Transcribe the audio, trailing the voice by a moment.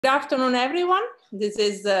Good afternoon, everyone. This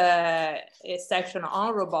is a section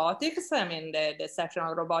on robotics. I mean, the section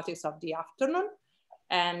on robotics of the afternoon.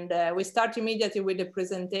 And we start immediately with the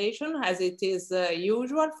presentation. As it is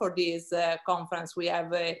usual for this conference, we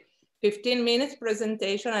have a 15-minute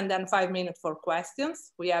presentation and then 5 minutes for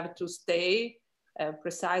questions. We have to stay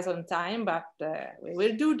precise on time, but we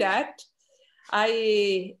will do that.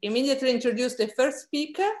 I immediately introduce the first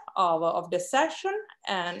speaker of the session,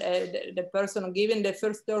 and the person giving the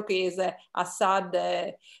first talk is Asad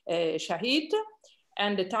Shahid.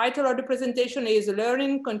 And the title of the presentation is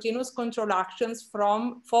Learning Continuous Control Actions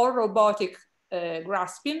for Robotic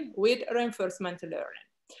Grasping with Reinforcement Learning.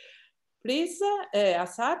 Please,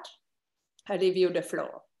 Asad, I leave you the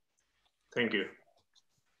floor. Thank you.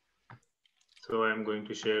 So I'm going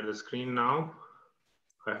to share the screen now.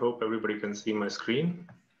 I hope everybody can see my screen.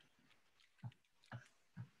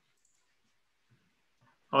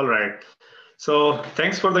 All right. So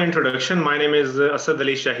thanks for the introduction. My name is Asad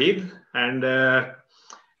Ali Shahid, and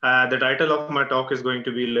the title of my talk is going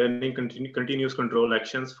to be Learning Continuous Control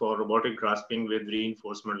Actions for Robotic Grasping with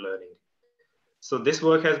Reinforcement Learning. So this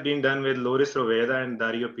work has been done with Roveda and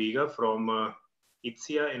Dario Piga from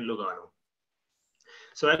ITSIA in Lugano.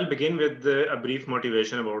 So I'll begin with a brief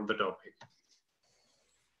motivation about the topic.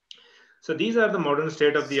 So these are the modern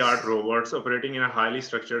state-of-the-art robots operating in a highly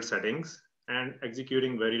structured settings and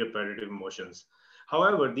executing very repetitive motions.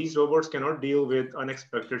 However, these robots cannot deal with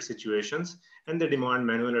unexpected situations, and they demand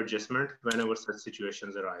manual adjustment whenever such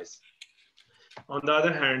situations arise. On the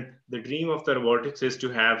other hand, the dream of the robotics is to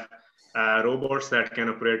have robots that can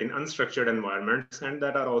operate in unstructured environments and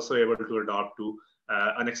that are also able to adapt to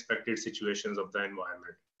unexpected situations of the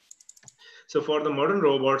environment. So for the modern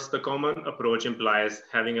robots, the common approach implies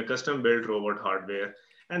having a custom-built robot hardware,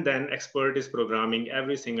 and then expert is programming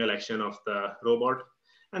every single action of the robot,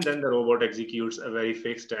 and then the robot executes a very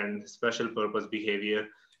fixed and special purpose behavior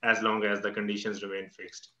as long as the conditions remain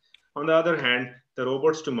fixed. On the other hand, the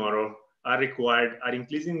robots tomorrow are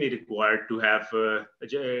increasingly required to have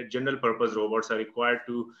general purpose robots are required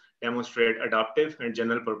to demonstrate adaptive and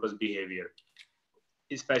general purpose behavior,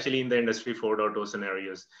 especially in the Industry 4.0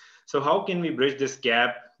 scenarios. So how can we bridge this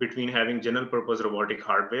gap between having general purpose robotic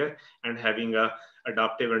hardware and having a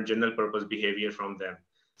adaptive and general purpose behavior from them?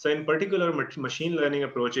 So in particular, machine learning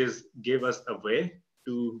approaches give us a way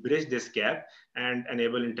to bridge this gap and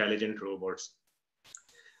enable intelligent robots.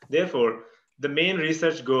 Therefore, the main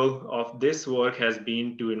research goal of this work has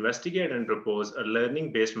been to investigate and propose a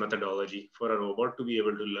learning-based methodology for a robot to be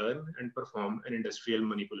able to learn and perform an industrial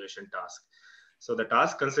manipulation task. So the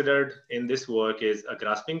task considered in this work is a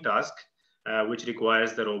grasping task, which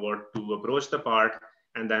requires the robot to approach the part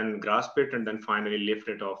and then grasp it and then finally lift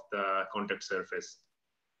it off the contact surface.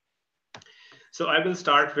 So I will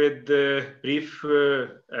start with the brief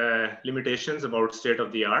limitations about state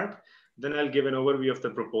of the art. Then I'll give an overview of the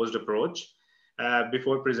proposed approach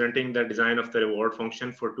before presenting the design of the reward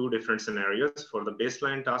function for two different scenarios, for the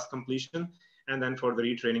baseline task completion and then for the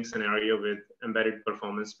retraining scenario with embedded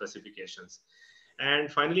performance specifications.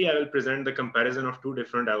 And finally, I will present the comparison of two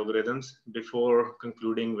different algorithms before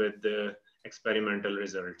concluding with the experimental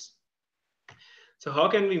results. So how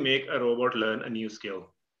can we make a robot learn a new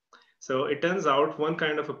skill? So it turns out one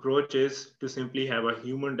kind of approach is to simply have a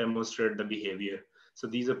human demonstrate the behavior. So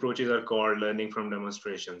these approaches are called learning from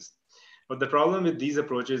demonstrations. But the problem with these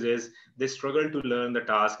approaches is they struggle to learn the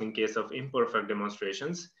task in case of imperfect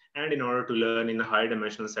demonstrations. And in order to learn in high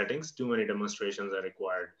dimensional settings, too many demonstrations are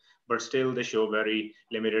required, but still they show very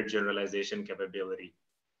limited generalization capability.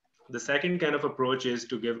 The second kind of approach is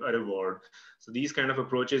to give a reward. So these kind of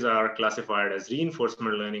approaches are classified as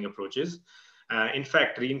reinforcement learning approaches. In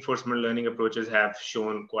fact, reinforcement learning approaches have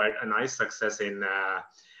shown quite a nice success in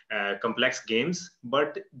complex games,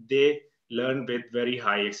 but they learn with very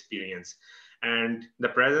high experience. And the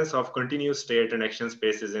presence of continuous state and action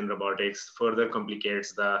spaces in robotics further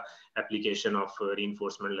complicates the application of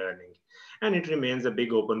reinforcement learning. And it remains a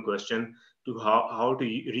big open question to how to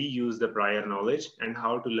reuse the prior knowledge and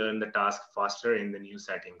how to learn the task faster in the new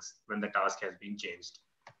settings when the task has been changed.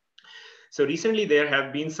 So recently there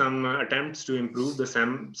have been some attempts to improve the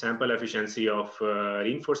sample efficiency of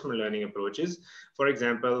reinforcement learning approaches. For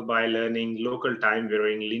example, by learning local time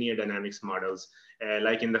varying linear dynamics models,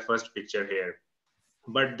 like in the first picture here.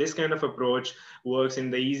 But this kind of approach works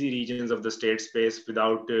in the easy regions of the state space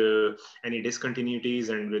without any discontinuities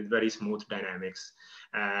and with very smooth dynamics.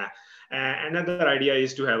 Another idea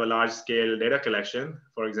is to have a large scale data collection.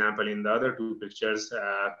 For example, in the other two pictures,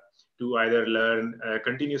 to either learn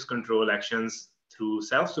continuous control actions through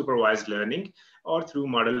self-supervised learning or through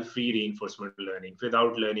model-free reinforcement learning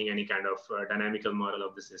without learning any kind of dynamical model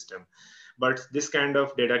of the system. But this kind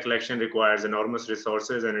of data collection requires enormous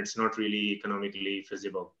resources and it's not really economically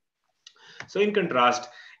feasible. So in contrast,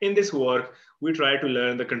 in this work, we try to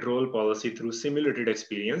learn the control policy through simulated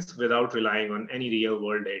experience without relying on any real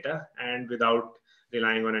world data and without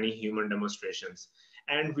relying on any human demonstrations.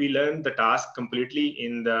 And we learn the task completely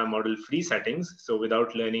in the model-free settings, so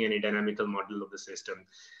without learning any dynamical model of the system.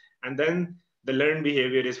 And then the learned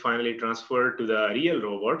behavior is finally transferred to the real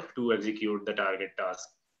robot to execute the target task.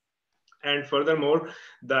 And furthermore,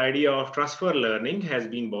 the idea of transfer learning has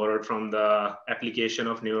been borrowed from the application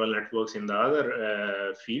of neural networks in the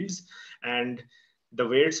other fields. And the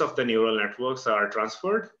weights of the neural networks are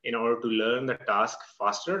transferred in order to learn the task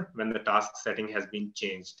faster when the task setting has been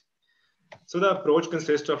changed. So the approach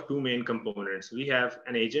consists of two main components. We have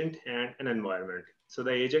an agent and an environment. So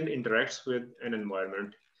the agent interacts with an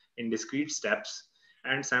environment in discrete steps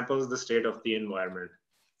and samples the state of the environment.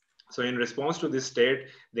 So in response to this state,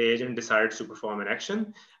 the agent decides to perform an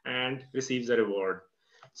action and receives a reward.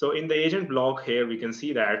 So in the agent block here, we can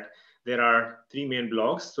see that there are three main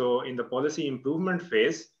blocks. So in the policy improvement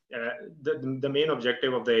phase, the main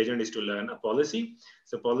objective of the agent is to learn a policy.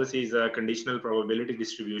 So policy is a conditional probability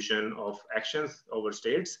distribution of actions over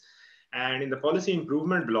states. And in the policy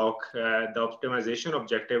improvement block, the optimization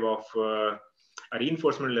objective of a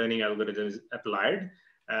reinforcement learning algorithm is applied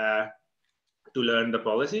to learn the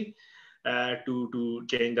policy, to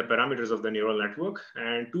change the parameters of the neural network.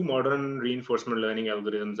 And two modern reinforcement learning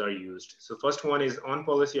algorithms are used. So first one is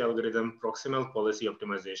on-policy algorithm, proximal policy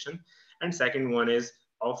optimization. And second one is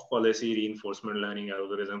off-policy reinforcement learning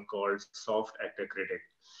algorithm called soft actor critic.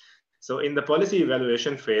 So in the policy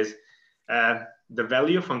evaluation phase, the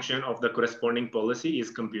value function of the corresponding policy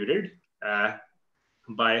is computed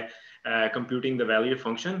by computing the value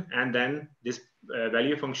function, and then this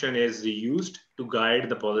value function is used to guide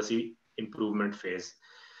the policy improvement phase.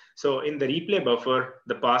 So in the replay buffer,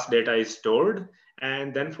 the past data is stored,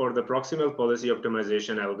 and then for the proximal policy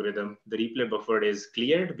optimization algorithm, the replay buffer is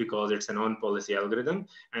cleared because it's a non-policy algorithm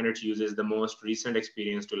and it uses the most recent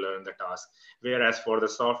experience to learn the task. Whereas for the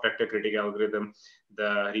soft actor critic algorithm,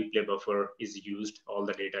 the replay buffer is used, all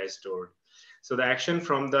the data is stored. So the action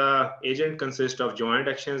from the agent consists of joint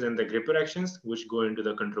actions and the gripper actions, which go into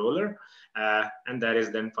the controller, and that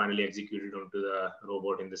is then finally executed onto the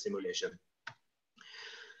robot in the simulation.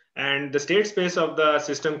 And the state space of the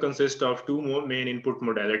system consists of two main input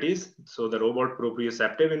modalities. So the robot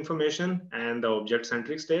proprioceptive information and the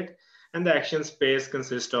object-centric state. And the action space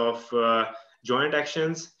consists of joint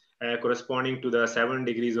actions corresponding to the 7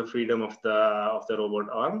 degrees of freedom of the robot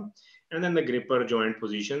arm. And then the gripper joint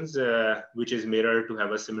positions, which is mirrored to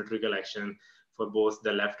have a symmetrical action for both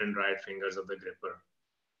the left and right fingers of the gripper.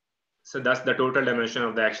 So thus the total dimension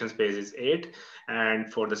of the action space is 8,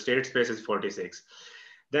 and for the state space is 46.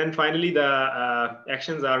 Then finally, the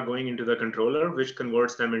actions are going into the controller, which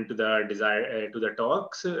converts them into the desired to the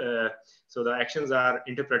torques. So the actions are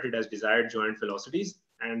interpreted as desired joint velocities,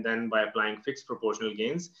 and then by applying fixed proportional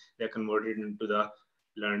gains, they're converted into the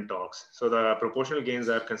learned torques. So the proportional gains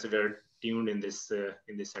are considered tuned in this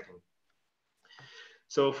setting.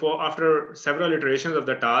 So after several iterations of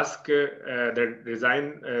the task,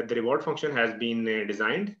 the reward function has been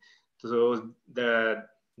designed. So the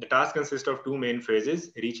task consists of two main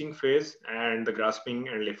phases, reaching phase and the grasping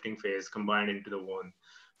and lifting phase combined into the one.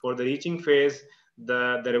 For the reaching phase,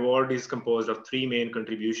 the reward is composed of three main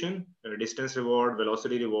contributions: distance reward,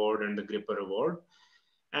 velocity reward, and the gripper reward.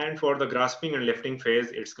 And for the grasping and lifting phase,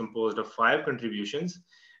 it's composed of 5 contributions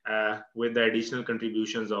with the additional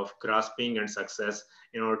contributions of grasping and success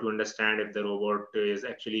in order to understand if the robot is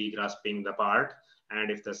actually grasping the part and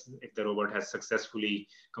if the robot has successfully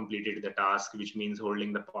completed the task, which means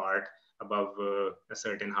holding the part above a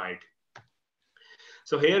certain height.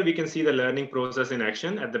 So here we can see the learning process in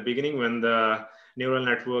action. At the beginning, when the neural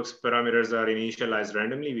network's parameters are initialized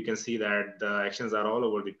randomly, we can see that the actions are all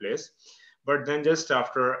over the place. But then just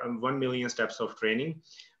after 1 million steps of training,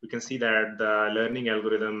 we can see that the learning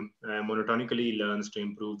algorithm monotonically learns to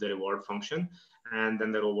improve the reward function. And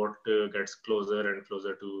then the robot gets closer and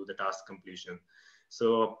closer to the task completion.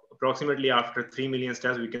 So approximately after 3 million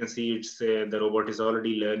steps, we can see the robot is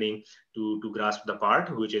already learning to grasp the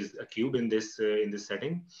part, which is a cube in this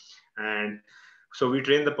setting. And so we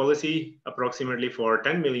train the policy approximately for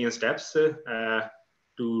 10 million steps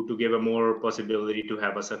to give a more possibility to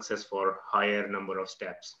have a success for higher number of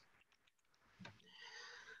steps.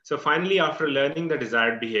 So finally, after learning the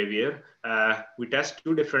desired behavior, we test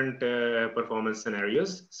two different performance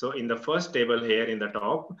scenarios. So in the first table here in the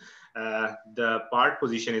top, the part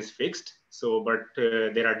position is fixed. So, but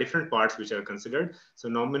there are different parts which are considered. So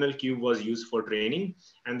nominal cube was used for training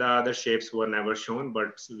and the other shapes were never shown,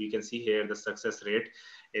 but we can see here the success rate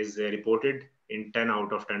is reported in 10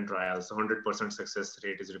 out of 10 trials. So 100% success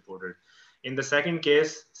rate is reported. In the second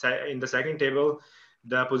case, in the second table,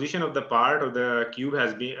 the position of the part of the cube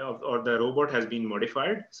has been, or the robot has been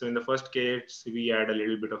modified. So in the first case, we add a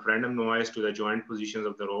little bit of random noise to the joint positions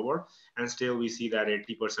of the robot, and still we see that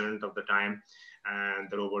 80% of the time, and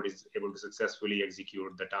the robot is able to successfully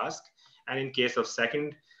execute the task. And in case of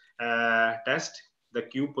second test, the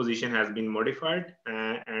cube position has been modified,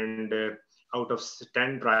 and out of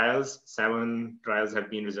 10 trials, 7 trials have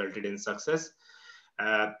been resulted in success.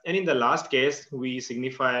 And in the last case, we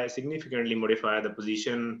significantly modify the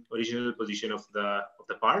original position of the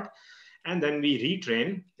part, and then we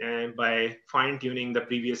retrain by fine-tuning the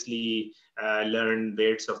previously learned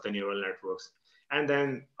weights of the neural networks. And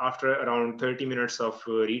then after around 30 minutes of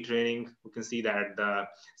retraining, we can see that the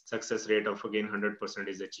success rate of again 100%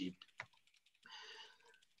 is achieved.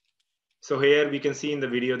 So here we can see in the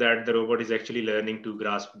video that the robot is actually learning to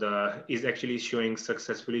grasp is actually showing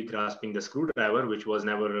successfully grasping the screwdriver, which was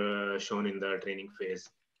never shown in the training phase.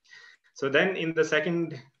 So then in the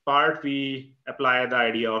second part, we apply the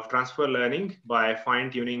idea of transfer learning by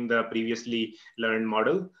fine-tuning the previously learned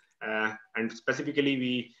model. And specifically,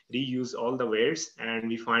 we reuse all the weights and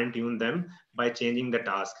we fine-tune them by changing the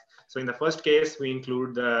task. So in the first case, we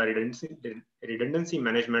include the redundancy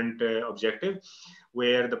management objective,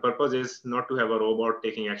 where the purpose is not to have a robot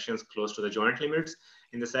taking actions close to the joint limits.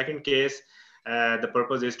 In the second case, the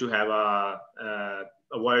purpose is to have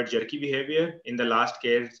avoid jerky behavior. In the last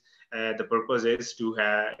case, the purpose is to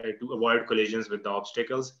avoid collisions with the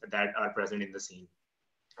obstacles that are present in the scene.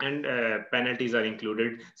 And penalties are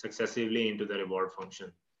included successively into the reward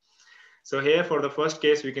function. So here for the first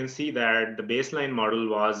case, we can see that the baseline model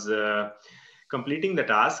was completing the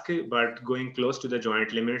task, but going close to the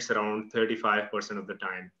joint limits around 35% of the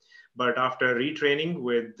time. But after retraining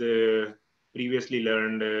with the previously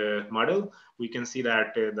learned model, we can see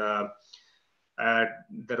that the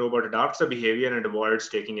robot adopts the behavior and avoids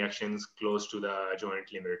taking actions close to the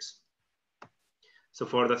joint limits. So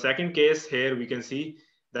for the second case here, we can see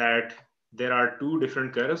that there are two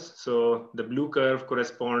different curves. So the blue curve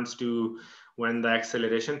corresponds to when the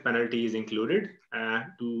acceleration penalty is included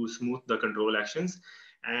to smooth the control actions.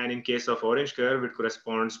 And in case of orange curve, it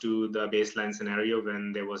corresponds to the baseline scenario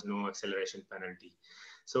when there was no acceleration penalty.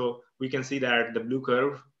 So we can see that the blue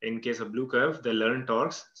curve, in case of blue curve, the learned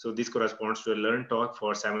torques. So this corresponds to a learned torque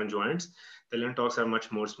for 7 joints. The learned torques are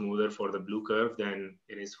much more smoother for the blue curve than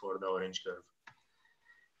it is for the orange curve.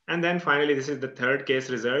 And then finally, this is the third case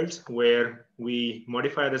results where we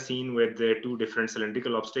modify the scene with the 2 different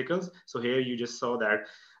cylindrical obstacles. So here you just saw that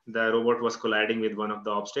the robot was colliding with one of the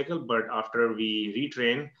obstacles, but after we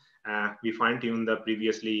retrain, we fine tune the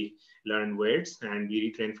previously learned weights and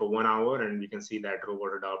we retrain for 1 hour, and we can see that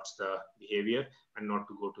robot adopts the behavior and not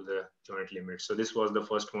to go to the joint limits. So this was the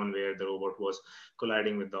first one where the robot was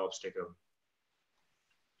colliding with the obstacle.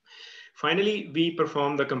 Finally, we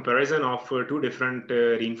perform the comparison of 2 different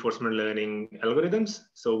reinforcement learning algorithms.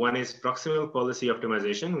 So one is proximal policy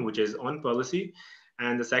optimization, which is on policy,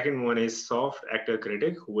 and the second one is soft actor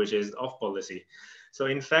critic, which is off policy. So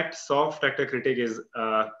in fact, soft actor critic is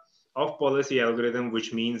off policy algorithm,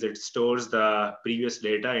 which means it stores the previous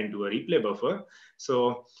data into a replay buffer.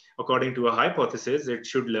 So according to a hypothesis, it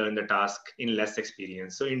should learn the task in less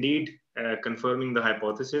experience. So indeed, confirming the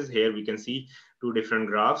hypothesis, here we can see 2 different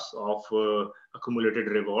graphs of accumulated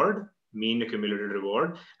reward, mean accumulated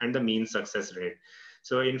reward, and the mean success rate.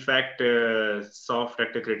 So in fact, soft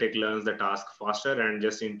actor critic learns the task faster, and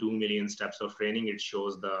just in 2 million steps of training, it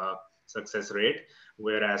shows the success rate,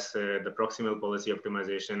 whereas the proximal policy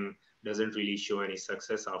optimization doesn't really show any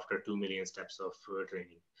success after 2 million steps of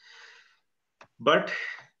training. But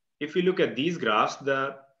if we look at these graphs,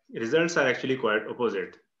 the results are actually quite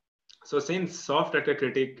opposite. So since soft actor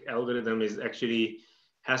critic algorithm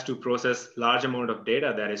has to process large amount of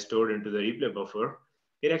data that is stored into the replay buffer,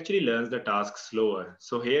 it actually learns the task slower.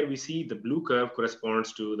 So here we see the blue curve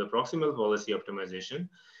corresponds to the proximal policy optimization,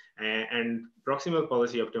 and proximal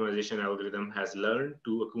policy optimization algorithm has learned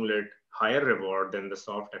to accumulate higher reward than the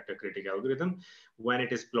soft actor critic algorithm when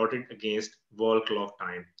it is plotted against wall clock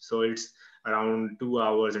time. So it's around 2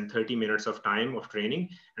 hours and 30 minutes of time of training.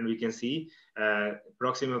 And we can see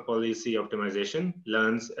proximal policy optimization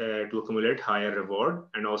learns to accumulate higher reward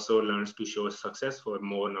and also learns to show success for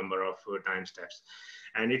more number of time steps.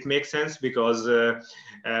 And it makes sense because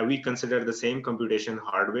we consider the same computation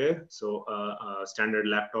hardware. So a standard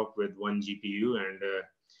laptop with one GPU and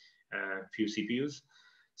a few CPUs.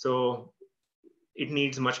 So it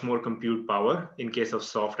needs much more compute power in case of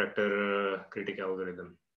soft actor critic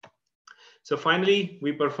algorithm. So finally,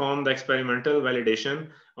 we performed the experimental validation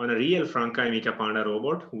on a real Franca Amica Panda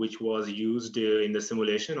robot, which was used in the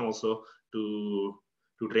simulation also to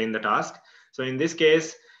train the task. So in this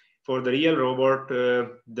case, for the real robot,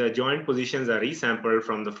 the joint positions are resampled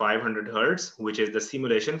from the 500 Hertz, which is the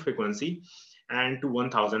simulation frequency, and to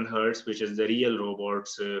 1000 Hertz, which is the real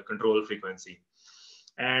robot's control frequency.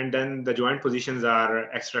 And then the joint positions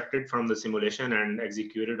are extracted from the simulation and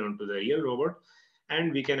executed onto the real robot.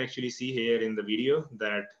 And we can actually see here in the video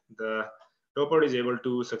that the robot is able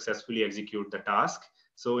to successfully execute the task.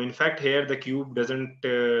 So in fact, here the cube doesn't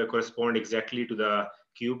correspond exactly to the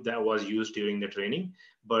cube that was used during the training,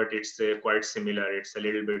 but it's quite similar. It's a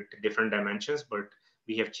little bit different dimensions, but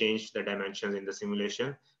we have changed the dimensions in the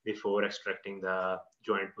simulation before extracting the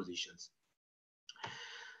joint positions.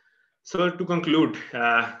 So to conclude,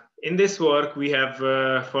 in this work, we have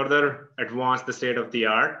further advanced the state of the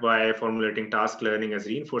art by formulating task learning as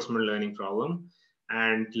reinforcement learning problem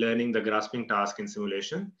and learning the grasping task in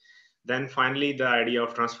simulation. Then finally, the idea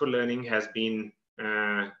of transfer learning has been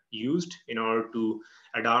used in order to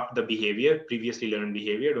adapt the behavior, previously learned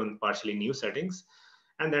behavior on partially new settings.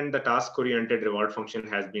 And then the task-oriented reward function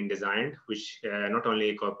has been designed, which not only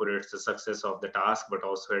incorporates the success of the task, but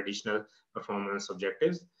also additional performance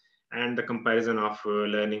objectives. And the comparison of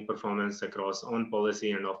learning performance across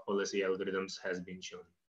on-policy and off-policy algorithms has been shown.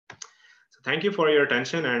 So thank you for your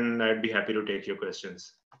attention, and I'd be happy to take your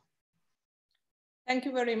questions. Thank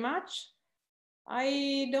you very much.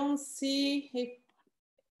 I don't see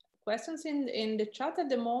questions in the chat at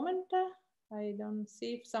the moment. I don't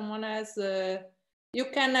see if someone has. You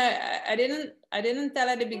can. I didn't tell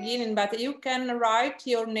at the beginning, but you can write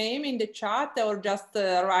your name in the chat, or just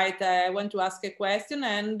write. I want to ask a question,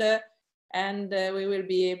 and we will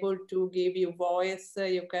be able to give you voice.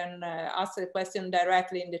 You can ask a question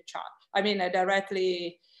directly in the chat. I mean,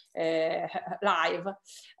 directly live.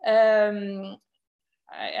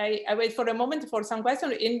 I wait for a moment for some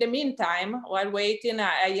questions. In the meantime, while waiting,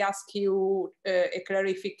 I ask you a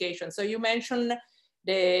clarification. So you mentioned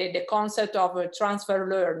the concept of transfer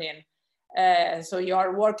learning. So you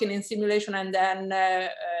are working in simulation and then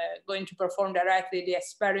going to perform directly the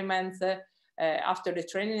experiments after the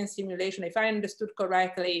training and simulation. If I understood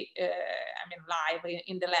correctly, I mean live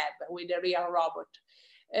in the lab with a real robot.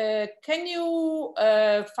 Can you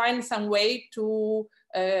find some way to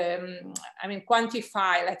I mean,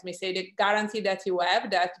 quantify, let me say, the guarantee that you have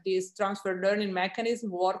that this transfer learning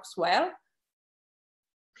mechanism works well?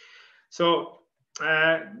 So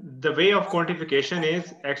the way of quantification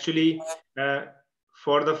is actually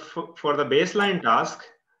for the baseline task,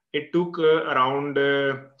 it took around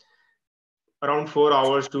 4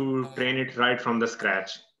 hours to train it right from the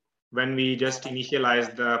scratch. When we just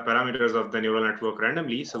initialize the parameters of the neural network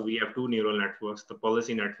randomly, so we have two neural networks, the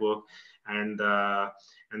policy network and the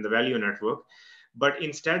value network. But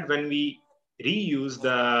instead, when we reuse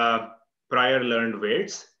the prior learned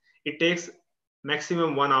weights, it takes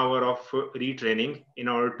maximum 1 hour of retraining in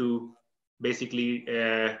order to basically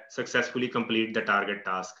successfully complete the target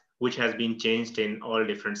task, which has been changed in all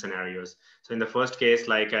different scenarios. So in the first case,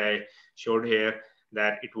 like I showed here,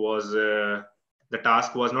 that it was the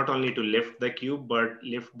task was not only to lift the cube, but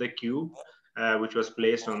lift the cube which was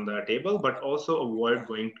placed on the table, but also avoid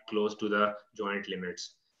going close to the joint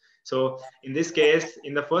limits. So in this case,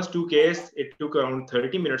 in the first two cases, it took around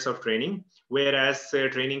 30 minutes of training, whereas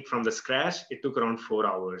training from the scratch, it took around 4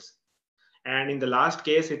 hours. And in the last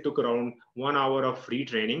case, it took around 1 hour of free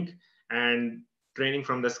training, and training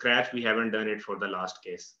from the scratch, we haven't done it for the last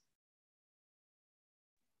case.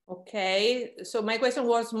 Okay, so my question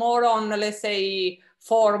was more on, let's say,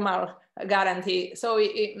 formal guarantee. So,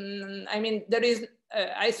 I mean, there is,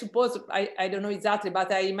 I suppose, I don't know exactly,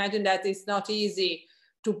 but I imagine that it's not easy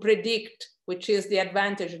to predict which is the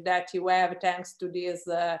advantage that you have thanks to this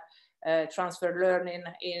transfer learning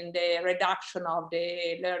in the reduction of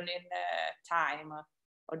the learning time.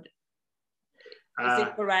 Is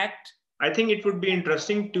it correct? I think it would be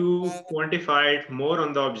interesting to quantify it more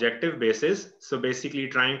on the objective basis. So basically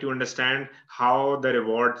trying to understand how the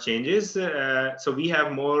reward changes. So we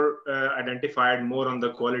have more identified more on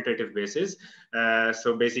the qualitative basis.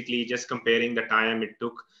 So basically just comparing the time it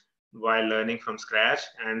took while learning from scratch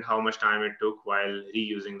and how much time it took while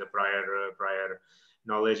reusing the prior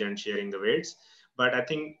knowledge and sharing the weights. But I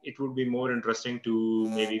think it would be more interesting to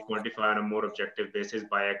maybe quantify on a more objective basis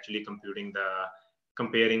by actually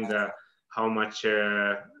comparing how much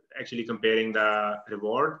actually comparing the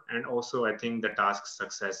reward and also I think the task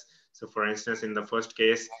success. So for instance, in the first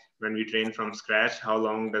case, when we train from scratch, how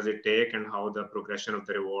long does it take and how the progression of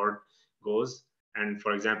the reward goes. And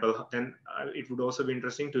for example, then it would also be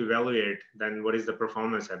interesting to evaluate then what is the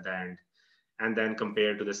performance at the end, and then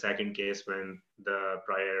compare to the second case when the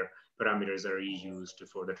prior parameters are reused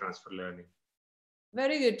for the transfer learning.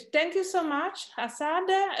 Very good. Thank you so much, Asad.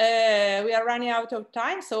 We are running out of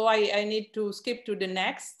time, so I need to skip to the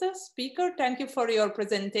next speaker. Thank you for your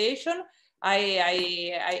presentation.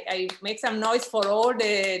 I make some noise for all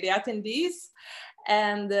the attendees,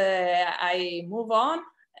 and I move on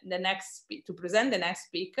to present the next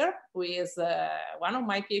speaker, who is one of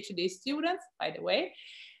my PhD students, by the way.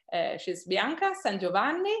 She's Bianca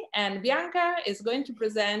Sangiovanni, and Bianca is going to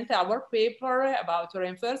present our paper about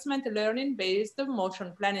reinforcement learning based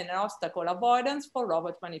motion planning and obstacle avoidance for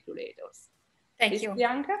robot manipulators. Thank you,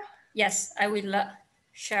 Bianca. Yes, I will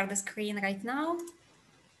share the screen right now.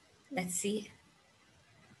 Let's see.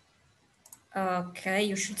 Okay,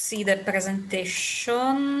 you should see the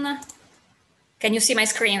presentation. Can you see my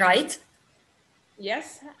screen, right?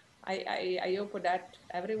 Yes, I hope that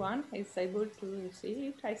everyone is able to see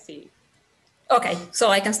it. I see it. Okay, so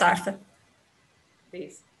I can start.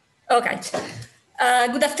 Please. Okay.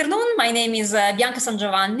 Good afternoon. My name is Bianca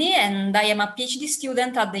Sangiovanni, and I am a PhD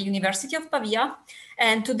student at the University of Pavia.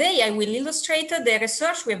 And today I will illustrate the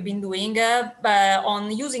research we have been doing on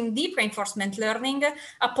using deep reinforcement learning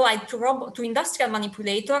applied to industrial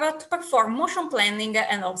manipulator to perform motion planning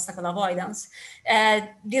and obstacle avoidance.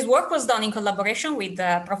 This work was done in collaboration with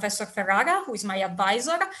Professor Ferrara, who is my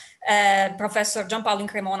advisor, Professor Gianpaolo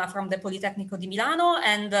Incremona from the Politecnico di Milano,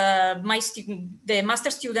 and the master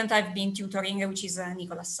student I've been tutoring, which is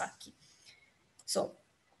Nikolas Sacchi. So,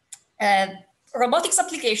 robotics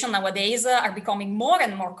applications nowadays are becoming more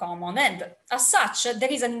and more common, and as such, there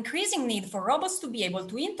is an increasing need for robots to be able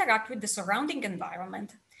to interact with the surrounding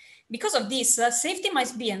environment. Because of this, safety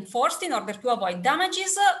must be enforced in order to avoid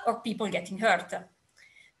damages or people getting hurt.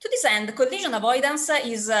 To this end, collision avoidance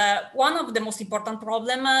is one of the most important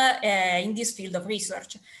problems in this field of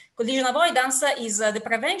research. Collision avoidance is the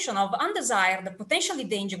prevention of undesired, potentially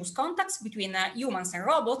dangerous contacts between humans and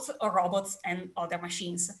robots or robots and other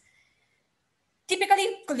machines. Typically,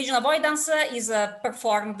 collision avoidance is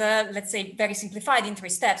performed, let's say, very simplified in 3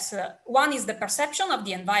 steps. One is the perception of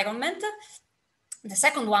the environment. The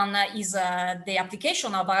second one is the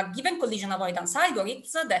application of a given collision avoidance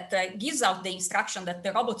algorithm that gives out the instruction that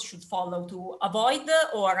the robot should follow to avoid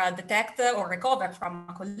or detect or recover from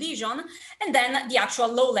a collision, and then the actual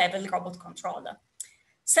low-level robot control.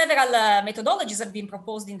 Several methodologies have been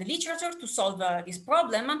proposed in the literature to solve this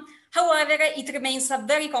problem. However, it remains a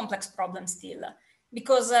very complex problem still,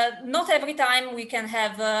 because not every time we can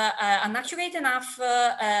have an accurate enough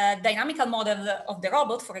dynamical model of the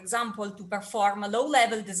robot, for example, to perform a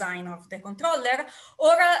low-level design of the controller,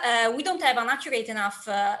 or we don't have an accurate enough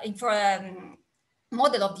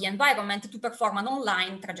model of the environment to perform an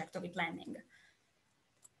online trajectory planning.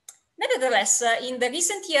 Nevertheless, in the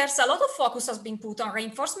recent years, a lot of focus has been put on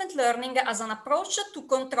reinforcement learning as an approach to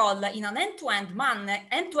control in an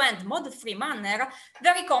end-to-end model-free manner,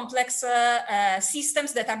 very complex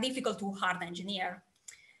systems that are difficult to hard engineer.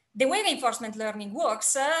 The way reinforcement learning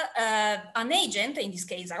works, an agent, in this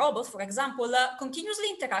case a robot, for example,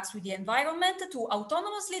 continuously interacts with the environment to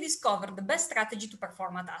autonomously discover the best strategy to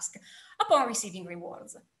perform a task upon receiving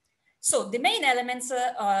rewards. So the main elements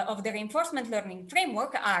of the reinforcement learning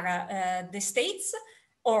framework are the states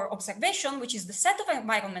or observation, which is the set of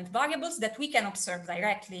environment variables that we can observe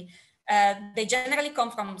directly. They generally come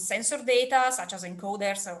from sensor data, such as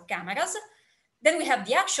encoders or cameras. Then we have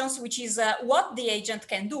the actions, which is what the agent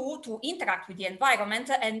can do to interact with the environment.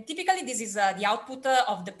 And typically this is the output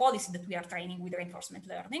of the policy that we are training with reinforcement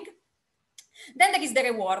learning. Then there is the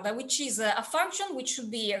reward, which is a function which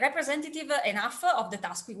should be representative enough of the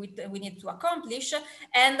task we need to accomplish,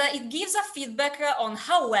 and it gives a feedback on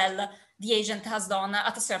how well the agent has done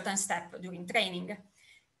at a certain step during training.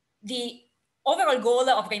 The overall goal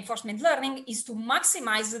of reinforcement learning is to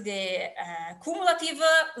maximize the cumulative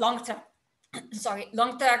long-term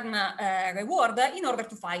reward in order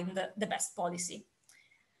to find the best policy.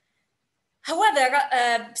 However,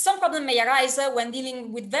 some problems may arise when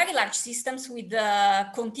dealing with very large systems with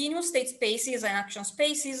continuous state spaces and action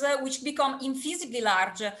spaces, which become infeasibly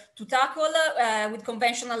large to tackle with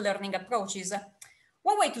conventional learning approaches.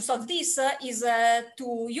 One way to solve this is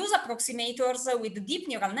to use approximators with deep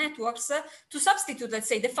neural networks to substitute, let's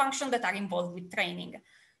say, the functions that are involved with training.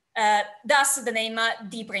 Thus, the name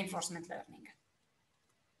deep reinforcement learning.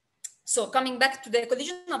 So coming back to the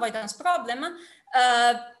collision avoidance problem,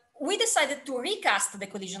 we decided to recast the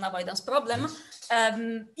collision avoidance problem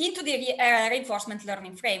into the reinforcement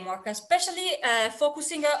learning framework, especially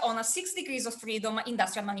focusing on a 6 degrees of freedom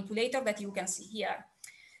industrial manipulator that you can see here.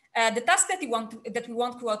 The task that we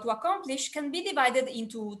want to accomplish can be divided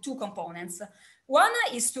into two components. One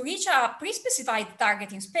is to reach a pre-specified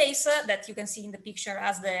target in space that you can see in the picture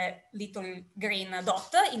as the little green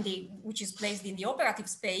dot which is placed in the operative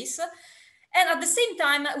space. And at the same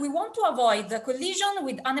time, we want to avoid the collision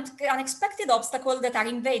with unexpected obstacles that are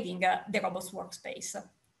invading the robot's workspace.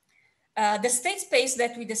 The state space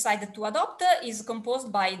that we decided to adopt is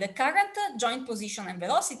composed by the current joint position and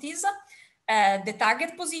velocities, the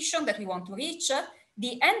target position that we want to reach,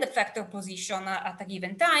 the end effector position at a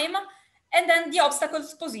given time, and then the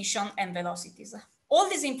obstacles position and velocities. All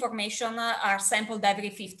this information are sampled every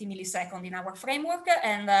 50 milliseconds in our framework,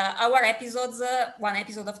 and our episodes, one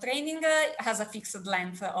episode of training has a fixed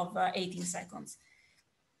length of 18 seconds.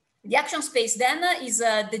 The action space then is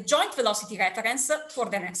the joint velocity reference for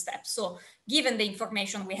the next step. So given the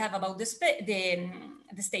information we have about the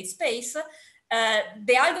state space,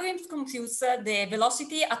 the algorithm computes the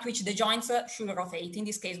velocity at which the joints should rotate. In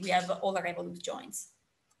this case, we have all revolute joints.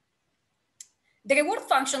 The reward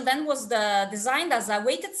function then was designed as a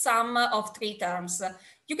weighted sum of 3 terms.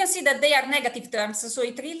 You can see that they are negative terms, so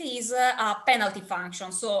it really is a penalty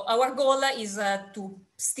function. So our goal is to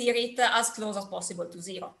steer it as close as possible to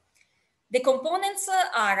 0. The components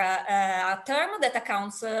are a term that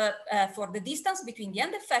accounts for the distance between the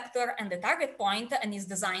end effector and the target point and is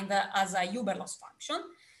designed as a Huber loss function.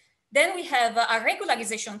 Then we have a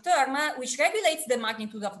regularization term which regulates the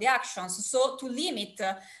magnitude of the actions. So to limit,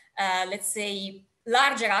 let's say,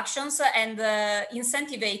 larger actions and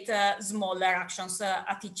incentivate smaller actions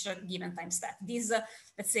at each given time step. This,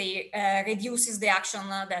 let's say, reduces the action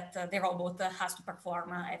that the robot has to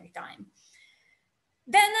perform every time.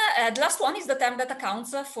 Then the last one is the term that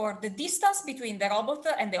accounts for the distance between the robot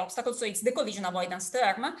and the obstacle. So it's the collision avoidance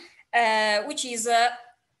term, which is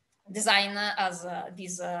designed as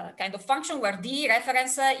this kind of function where the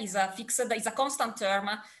reference is a constant term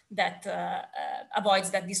that avoids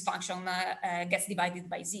that this function gets divided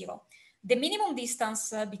by 0. The minimum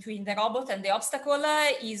distance between the robot and the obstacle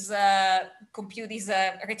is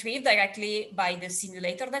retrieved directly by the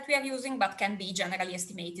simulator that we are using, but can be generally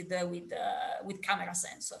estimated with camera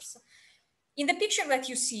sensors. In the picture that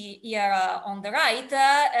you see here on the right,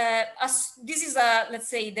 this is, let's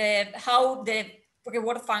say, how the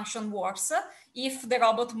reward function works if the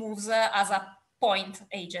robot moves as a point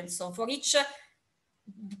agent. So for each,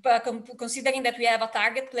 considering that we have a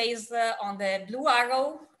target placed on the blue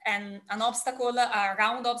arrow, and an obstacle, a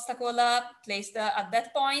round obstacle placed at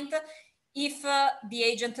that point. If the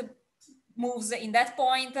agent moves in that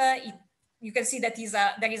point, you can see that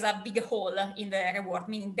there is a big hole in the reward,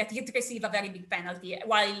 meaning that it receives a very big penalty,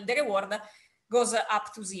 while the reward goes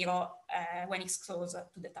up to 0 when it's close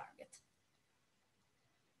to the target.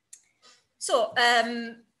 So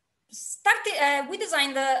we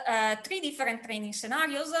designed 3 different training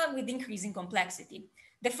scenarios with increasing complexity.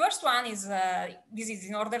 The first one is, this is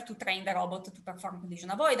in order to train the robot to perform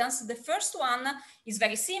collision avoidance. The first one is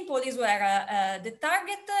very simple, is where the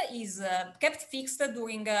target is kept fixed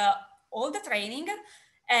during all the training,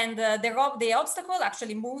 and the obstacle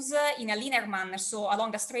actually moves in a linear manner, so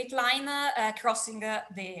along a straight line, crossing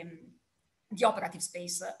the operative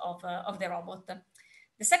space of the robot.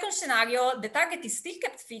 The second scenario, the target is still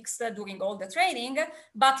kept fixed during all the training,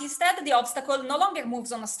 but instead the obstacle no longer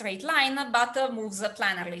moves on a straight line, but moves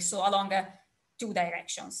planarly, so along 2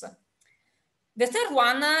 directions. The third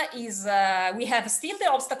one is we have still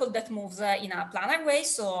the obstacle that moves in a planar way,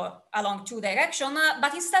 so along 2 directions,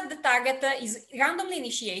 but instead the target is randomly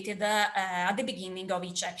initiated at the beginning of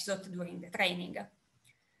each episode during the training.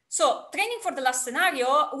 So training for the last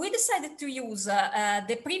scenario, we decided to use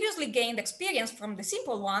the previously gained experience from the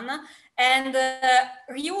simple one and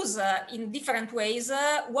reuse in different ways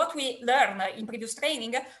what we learned in previous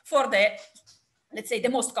training for the, let's say, the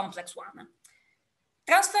most complex one.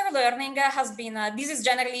 Transfer learning has been, this is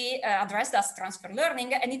generally addressed as transfer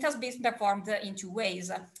learning, and it has been performed in 2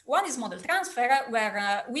 ways. One is model transfer,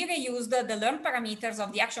 where we reused the learned parameters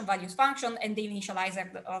of the action values function and the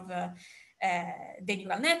initializer of the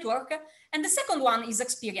neural network. And the second one is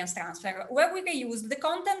experience transfer, where we reused the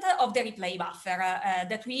content of the replay buffer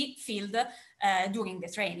that we filled during the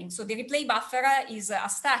training. So the replay buffer is a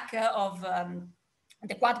stack of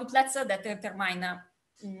the quadruplets that determine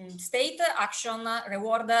state, action,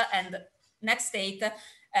 reward, and next state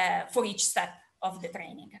for each step of the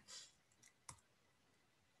training.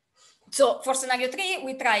 So for scenario 3,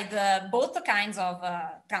 we tried both kinds of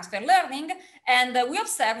transfer learning, and we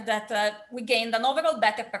observed that we gained an overall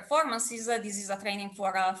better performances. This is a training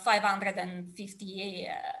for 550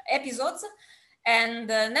 episodes. And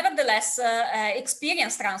nevertheless,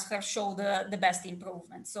 experience transfer showed the best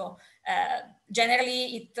improvement. So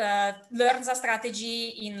generally, it learns a strategy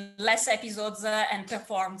in less episodes and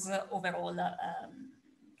performs overall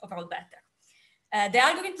better. The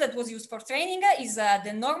algorithm that was used for training is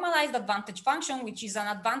the normalized advantage function, which is an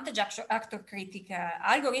advantage actor critic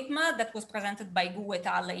algorithm that was presented by Gu et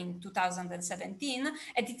al. In 2017.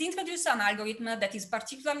 And it introduced an algorithm that is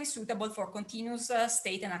particularly suitable for continuous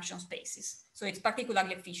state and action spaces. So it's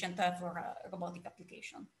particularly efficient for robotic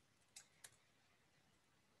application.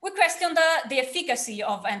 We questioned the efficacy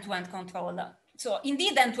of end-to-end control. So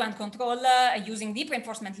indeed, end-to-end control using deep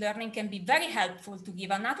reinforcement learning can be very helpful to give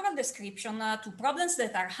a natural description to problems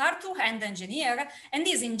that are hard to hand engineer and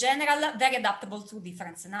is in general very adaptable to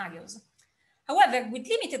different scenarios. However, with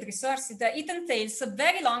limited resources, it entails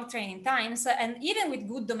very long training times, and even with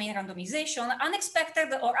good domain randomization,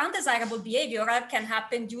 unexpected or undesirable behavior can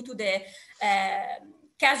happen due to the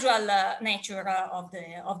casual nature of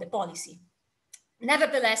the policy.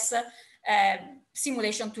 Nevertheless,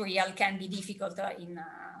 simulation to real can be difficult in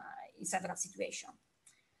several situations.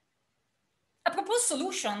 A proposed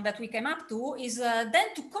solution that we came up to is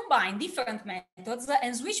then to combine different methods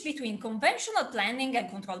and switch between conventional planning and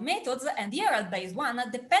control methods and DRL-based one,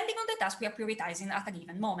 depending on the task we are prioritizing at a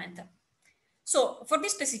given moment. So for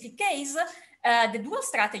this specific case, the dual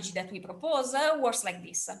strategy that we propose works like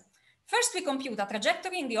this. First, we compute a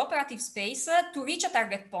trajectory in the operative space to reach a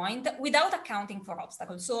target point without accounting for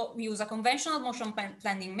obstacles. So we use a conventional motion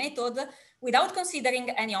planning method without considering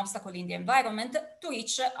any obstacle in the environment to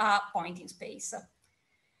reach a point in space.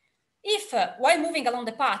 If, while moving along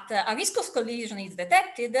the path, a risk of collision is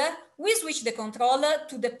detected, we switch the control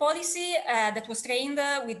to the policy that was trained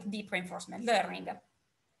with deep reinforcement learning.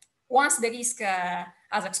 Once the risk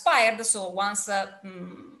has expired, so once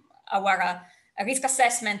our risk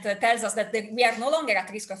assessment tells us that we are no longer at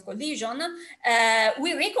risk of collision,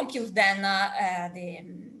 we recompute then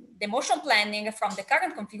the motion planning from the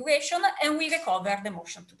current configuration and we recover the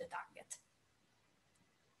motion to the target.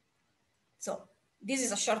 So this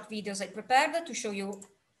is a short video I prepared to show you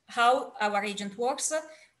how our agent works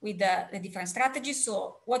with the different strategies.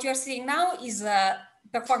 So what you are seeing now is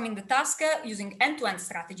performing the task using end-to-end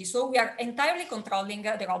strategy. So we are entirely controlling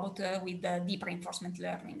the robot with deep reinforcement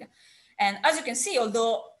learning. And as you can see,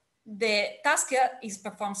 although the task is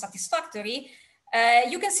performed satisfactorily,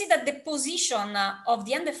 you can see that the position of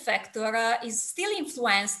the end effector is still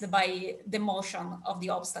influenced by the motion of the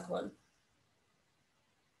obstacle.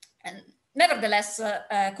 And nevertheless,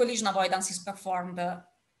 collision avoidance is performed,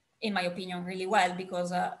 in my opinion, really well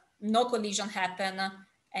because no collision happen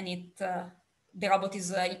and the robot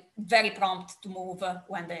is very prompt to move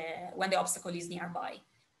when the obstacle is nearby.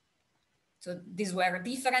 So these were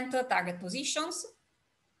different target positions.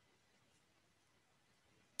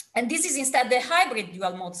 And this is instead the hybrid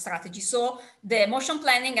dual mode strategy. So the motion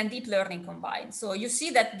planning and deep learning combined. So you see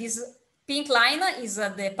that this pink line is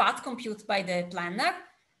the path compute by the planner.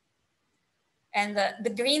 And the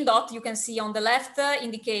green dot you can see on the left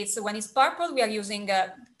indicates when it's purple, we are using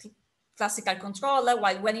classical control,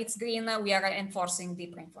 while when it's green, we are enforcing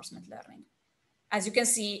deep reinforcement learning. As you can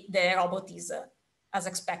see, the robot is, as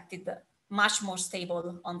expected, much more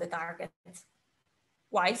stable on the target,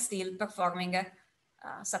 while still performing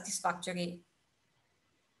satisfactory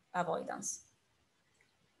avoidance.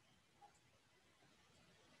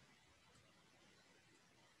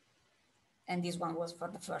 And this one was for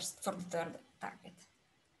the third target.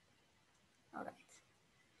 All right.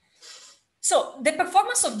 So the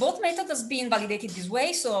performance of both methods has been validated this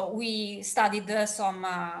way. So we studied some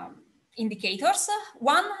indicators.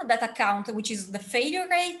 One that account, which is the failure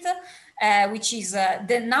rate, which is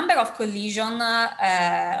the number of collision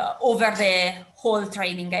over the whole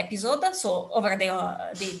training episode. So over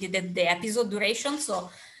the episode duration. So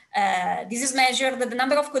this is measured, the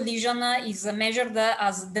number of collision is measured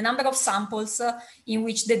as the number of samples in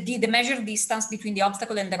which the measured distance between the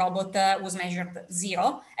obstacle and the robot was measured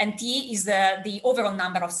 0. And T is the overall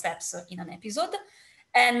number of steps in an episode.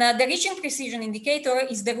 And the reaching precision indicator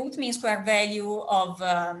is the root mean square value of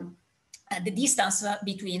the distance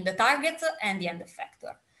between the target and the end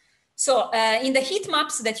effector. So in the heat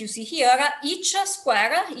maps that you see here, each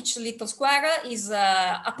little square is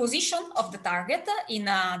a position of the target in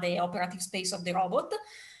the operative space of the robot.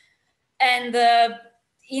 And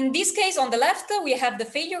In this case, on the left, we have the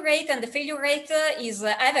failure rate, and the failure rate is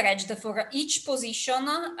averaged for each position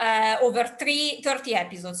over 30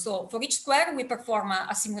 episodes. So for each square, we perform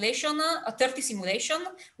a simulation, a 30 simulation.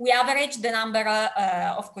 We average the number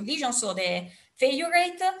of collisions, so the failure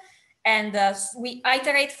rate, and we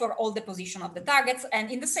iterate for all the position of the targets. And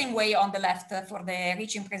in the same way on the left for the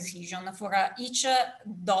reaching precision, for each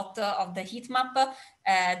dot of the heat map,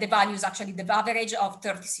 the value is actually the average of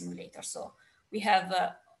 30 simulators. So we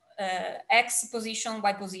have X position,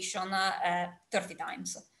 Y position 30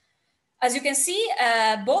 times. As you can see,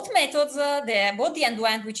 both methods, both the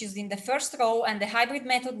end-to-end, which is in the first row, and the hybrid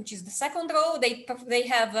method, which is the second row, they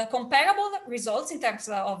have comparable results in terms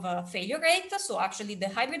of failure rate. So actually the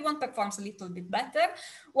hybrid one performs a little bit better,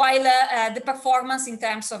 while the performance in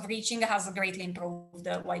terms of reaching has greatly improved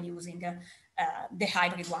while using the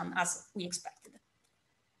hybrid one, as we expected.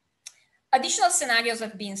 Additional scenarios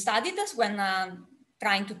have been studied when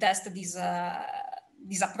trying to test this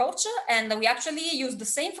approach, and we actually use the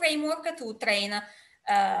same framework to train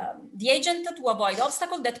the agent to avoid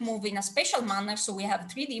obstacles that move in a spatial manner. So we have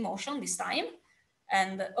 3D motion this time.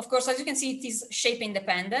 And of course, as you can see, it is shape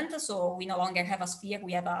independent. So we no longer have a sphere,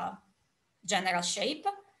 we have a general shape,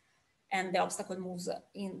 and the obstacle moves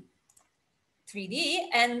in 3D.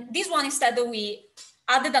 And this one, instead, we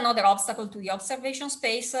added another obstacle to the observation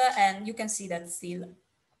space, and you can see that still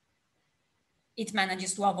it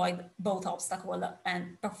manages to avoid both obstacles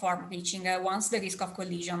and perform reaching once the risk of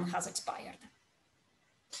collision has expired.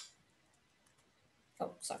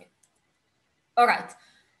 Oh, sorry. All right.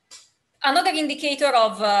 Another indicator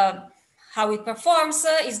of how it performs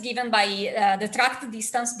is given by the tracked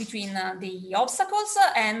distance between the obstacles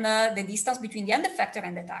and the distance between the end effector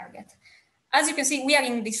and the target. As you can see, we are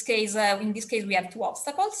in this case we have 2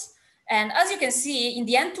 obstacles. And as you can see in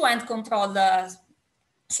the end-to-end control,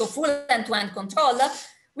 so full end-to-end control,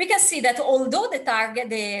 we can see that although the target,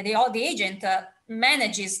 the agent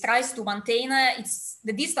tries to maintain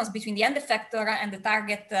the distance between the end effector and the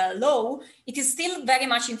target low, it is still very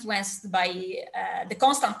much influenced by the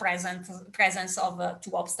constant presence of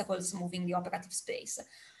 2 obstacles moving the operative space.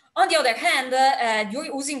 On the other hand,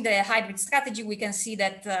 using the hybrid strategy, we can see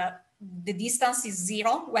that the distance is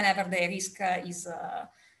 0 whenever the risk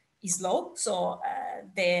is low. So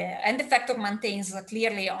the end effector maintains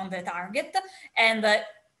clearly on the target. And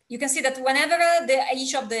you can see that whenever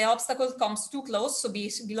each of the obstacles comes too close, so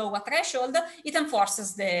below a threshold, it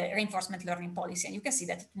enforces the reinforcement learning policy. And you can see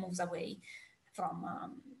that it moves away from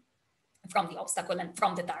the obstacle and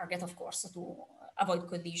from the target, of course, to avoid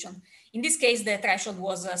collision. In this case, the threshold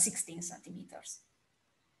was 16 centimeters.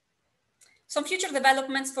 Some future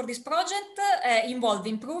developments for this project involve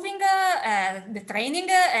improving the training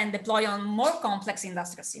and deploy on more complex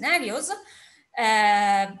industrial scenarios.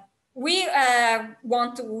 We are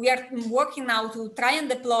working now to try and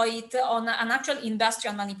deploy it on an actual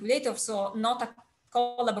industrial manipulator, so not a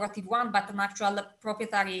collaborative one, but an actual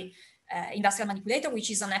proprietary industrial manipulator,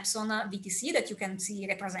 which is an Epson VTC that you can see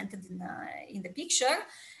represented in the picture,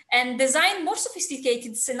 and design more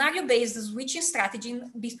sophisticated scenario-based switching strategy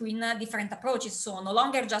between different approaches. So no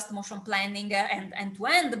longer just motion planning and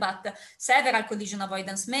end-to-end, but several collision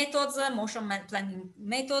avoidance methods, motion planning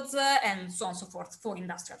methods, and so on and so forth for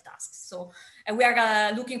industrial tasks. So we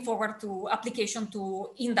are looking forward to application to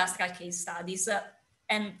industrial case studies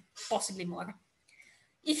and possibly more.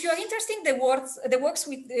 If you are interested in the works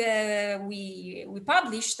we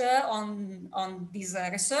published on this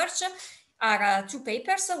research, are 2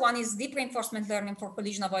 papers. One is Deep Reinforcement Learning for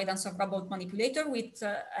Collision Avoidance of Robot Manipulator,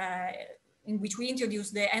 in which we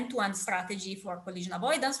introduced the end-to-end strategy for collision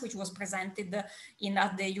avoidance, which was presented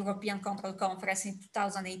at the European Control Conference in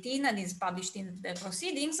 2018 and is published in the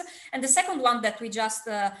proceedings. And the second one that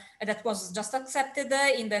that was just accepted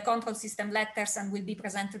in the control system letters and will be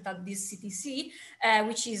presented at this CTC,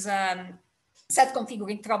 which is set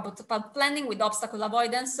configuring robot path planning with obstacle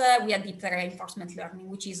avoidance via deep reinforcement learning,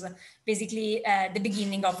 which is basically the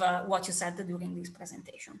beginning of what you said during this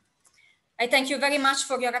presentation. I thank you very much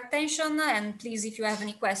for your attention, and please, if you have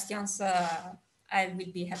any questions, I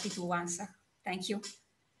will be happy to answer. Thank you.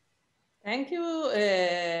 Thank you,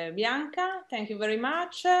 Bianca. Thank you very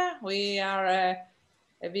much. We are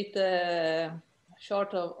a bit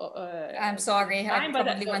short of I'm sorry, time, but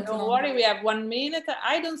don't worry, we have 1 minute.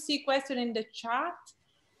 I don't see question in the chat.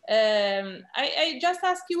 I just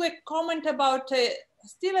ask you a comment about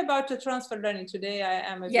still about the transfer learning. Today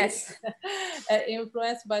I am a bit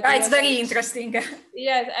influenced by it's very interesting.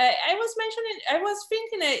 Yes, I was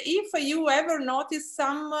thinking if you ever noticed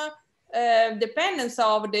some dependence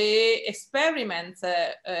of the experiments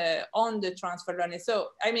on the transfer learning. So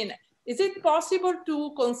I mean, Is it possible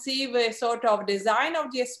to conceive a sort of design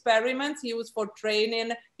of the experiments used for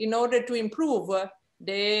training in order to improve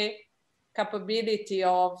the capability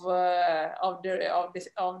of the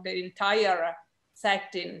entire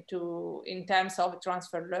setting in terms of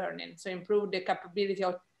transfer learning? So improve the capability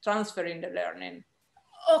of transferring the learning.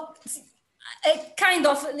 Oh, kind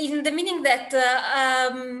of, in the meaning that,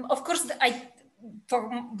 of course, for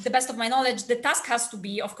the best of my knowledge, the task has to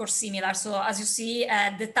be, of course, similar. So as you see,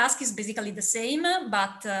 the task is basically the same,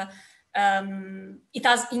 but it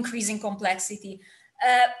has increasing complexity.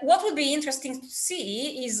 What would be interesting to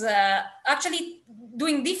see is actually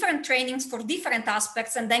doing different trainings for different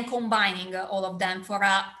aspects and then combining all of them for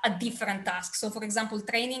a different task. So for example,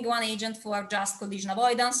 training one agent for just collision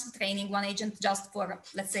avoidance, training one agent just for,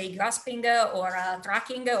 let's say, grasping or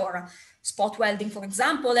tracking or spot welding, for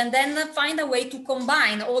example, and then find a way to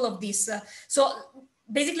combine all of this. So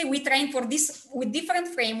basically we train for this with different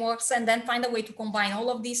frameworks and then find a way to combine all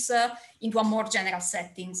of this into a more general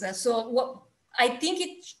settings. So what I think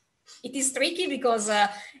it is tricky because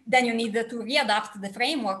then you need to readapt the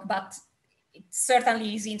framework, but it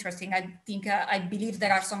certainly is interesting. I think, I believe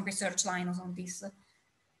there are some research lines on this.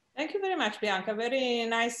 Thank you very much, Bianca. Very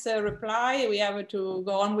nice reply. We have to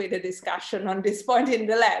go on with the discussion on this point in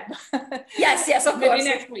the lab. Yes, yes, of Maybe course.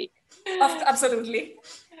 next week. Absolutely.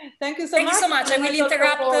 Thank you so much. Thank you so much. I will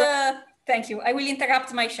interrupt. Thank you. I will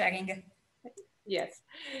interrupt my sharing. Yes.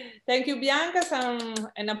 Thank you, Bianca.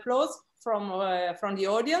 An applause from the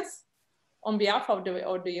audience. On behalf of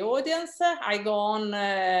the audience, I go on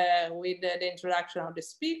with the introduction of the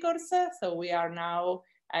speakers. So we are now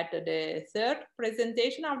at the third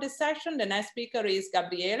presentation of the session. The next speaker is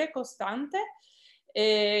Gabriele Costante.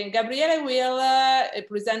 Gabriele will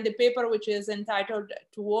present the paper which is entitled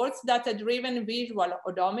Towards Data-Driven Visual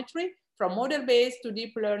Odometry from Model-Based to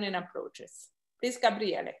Deep Learning Approaches. Please,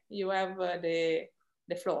 Gabriele, you have the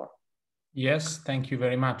floor. Yes, thank you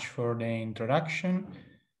very much for the introduction.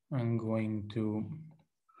 I'm going to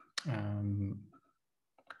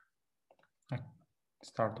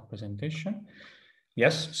start the presentation.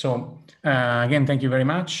 Yes, so again, thank you very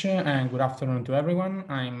much and good afternoon to everyone.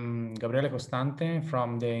 I'm Gabriele Costante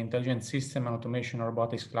from the Intelligent System and Automation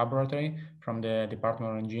Robotics Laboratory from the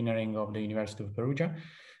Department of Engineering of the University of Perugia.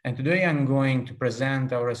 And today I'm going to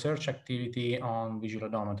present our research activity on visual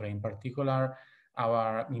odometry, in particular,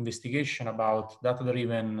 our investigation about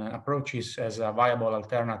data-driven approaches as a viable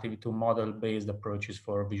alternative to model-based approaches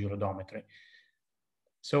for visual odometry.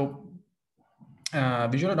 So,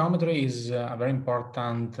 visual odometry is a very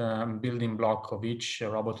important building block of each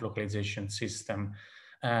robot localization system.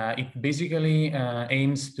 It basically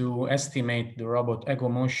aims to estimate the robot ego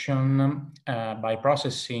motion by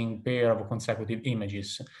processing pair of consecutive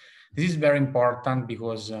images. This is very important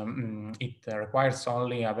because it requires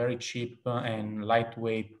only a very cheap and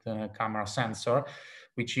lightweight camera sensor,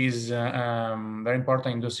 which is very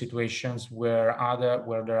important in those situations where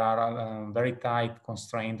there are very tight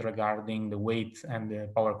constraints regarding the weight and the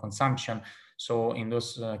power consumption. So in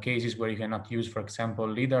those cases where you cannot use, for example,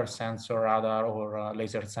 LiDAR sensor, radar, or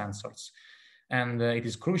laser sensors. And it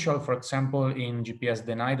is crucial, for example, in GPS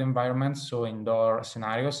denied environments, so indoor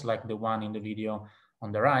scenarios like the one in the video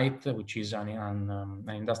on the right, which is an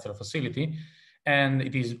industrial facility. And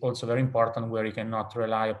it is also very important where you cannot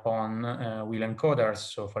rely upon wheel encoders,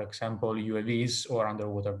 so for example, UAVs or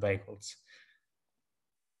underwater vehicles.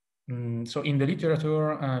 So in the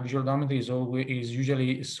literature, visual odometry is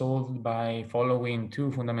usually solved by following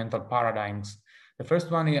two fundamental paradigms. The first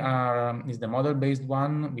one is the model-based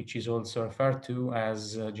one, which is also referred to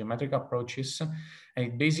as geometric approaches. And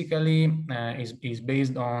it basically is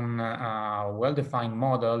based on a well-defined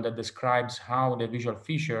model that describes how the visual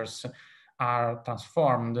features are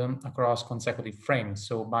transformed across consecutive frames.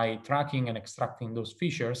 So by tracking and extracting those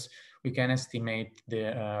features, we can estimate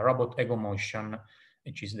the robot ego motion,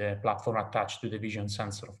 which is the platform attached to the vision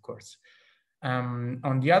sensor, of course.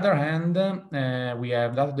 On the other hand, we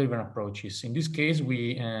have data-driven approaches. In this case,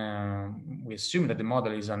 we assume that the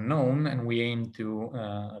model is unknown, and we aim to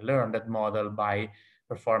learn that model by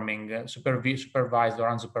performing supervised or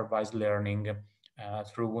unsupervised learning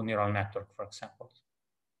through neural network, for example.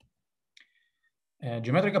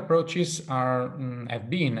 Geometric approaches have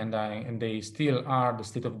been and they still are the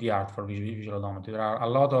state of the art for visual odometry. There are a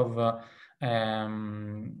lot of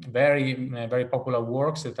very popular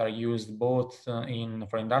works that are used both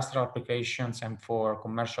for industrial applications and for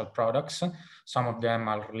commercial products. Some of them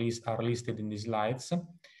are listed in these slides.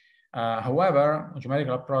 However, geometric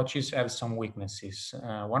approaches have some weaknesses.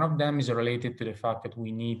 One of them is related to the fact that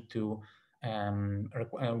we need to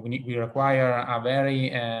we require a very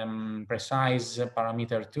precise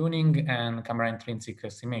parameter tuning and camera intrinsic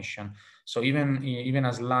estimation. So even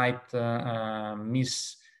a slight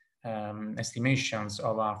estimations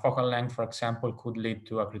of a focal length, for example, could lead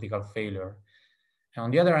to a critical failure. On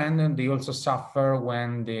the other hand, they also suffer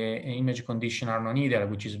when the image conditions are non-ideal,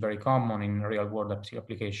 which is very common in real-world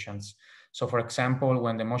applications. So for example,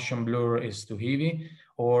 when the motion blur is too heavy,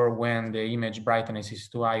 or when the image brightness is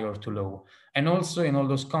too high or too low. And also in all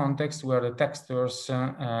those contexts where the textures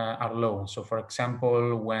are low. So for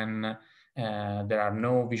example, when there are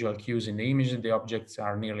no visual cues in the image, the objects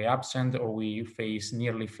are nearly absent, or we face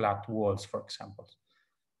nearly flat walls, for example.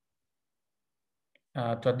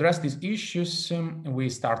 To address these issues, we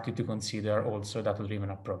started to consider also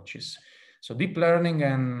data-driven approaches. So deep learning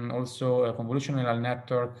and also a convolutional neural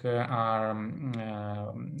network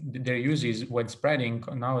their use is widespreading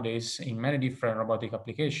nowadays in many different robotic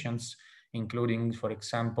applications, including, for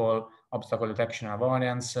example, obstacle detection and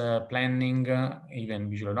avoidance, planning, even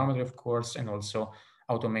visual odometry, of course, and also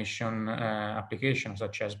automation applications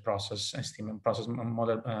such as process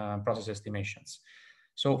estimations.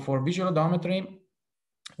 So for visual odometry,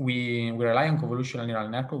 we rely on convolutional neural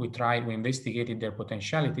network. We investigated their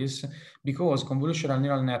potentialities because convolutional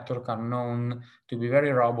neural networks are known to be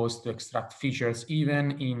very robust to extract features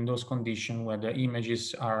even in those conditions where the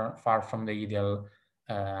images are far from the ideal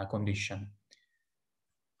condition.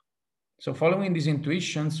 So following these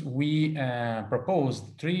intuitions, we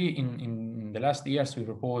proposed in the last years, we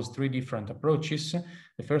proposed 3 different approaches.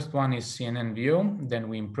 The first one is CNN-VO, then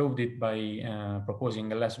we improved it by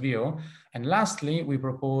proposing LS-VO. And lastly, we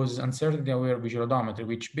propose uncertainty-aware visual odometry,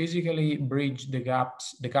 which basically bridge the gap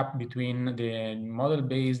between the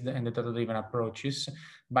model-based and the data-driven approaches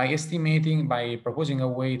by proposing a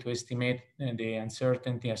way to estimate the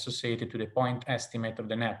uncertainty associated to the point estimate of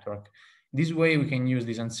the network. This way, we can use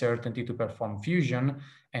this uncertainty to perform fusion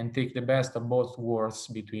and take the best of both worlds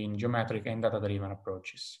between geometric and data-driven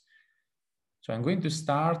approaches. So I'm going to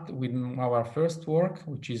start with our first work,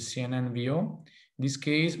 which is CNN-VO. In this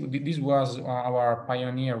case, this was our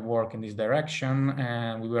pioneer work in this direction,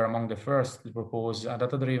 and we were among the first to propose a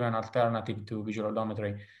data-driven alternative to visual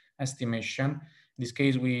odometry estimation. In this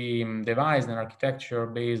case, we devised an architecture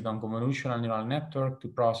based on convolutional neural network to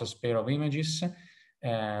process pair of images,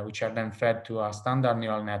 which are then fed to a standard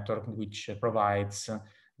neural network, which provides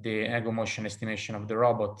the ego motion estimation of the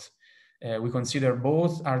robot. We consider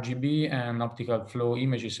both RGB and optical flow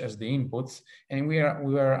images as the inputs, and we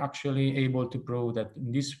were actually able to prove that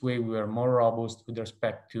in this way we were more robust with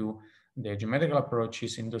respect to the geometrical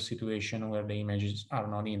approaches in those situations where the images are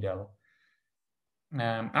not ideal.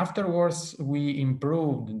 Afterwards, we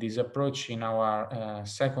improved this approach in our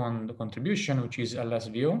second contribution, which is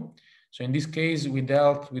LS-VO. So in this case, we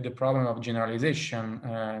dealt with the problem of generalization.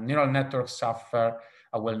 Neural networks suffer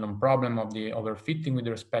a well-known problem of the overfitting with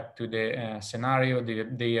respect to the scenario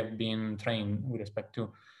they have been trained with respect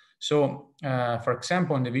to. So, for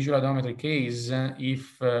example, in the visual odometry case,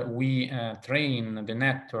 if we train the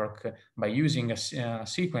network by using a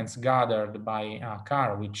sequence gathered by a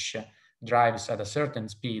car which drives at a certain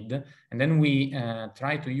speed, and then we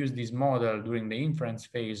try to use this model during the inference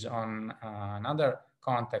phase on another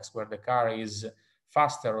context where the car is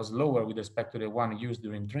faster or slower with respect to the one used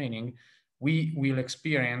during training, we will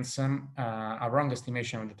experience a wrong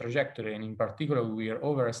estimation of the trajectory, and in particular, we will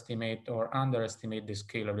overestimate or underestimate the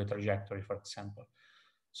scale of the trajectory, for example.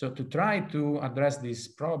 So to try to address this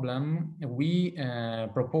problem, we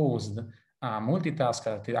proposed a multitask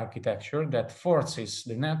architecture that forces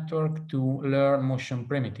the network to learn motion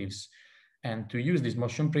primitives and to use these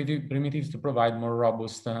motion primitives to provide more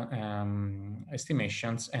robust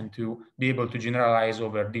estimations and to be able to generalize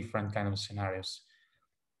over different kinds of scenarios.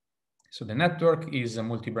 So the network is a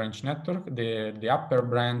multi-branch network. The upper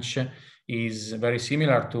branch is very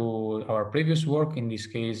similar to our previous work. In this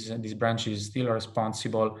case, this branch is still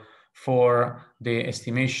responsible for the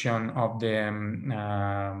estimation of the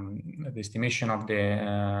motion of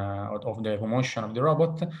the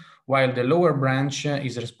robot, while the lower branch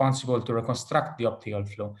is responsible to reconstruct the optical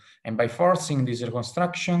flow. And by forcing these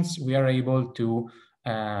reconstructions, we are able to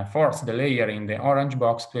force the layer in the orange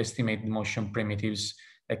box to estimate the motion primitives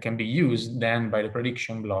that can be used then by the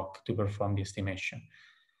prediction block to perform the estimation.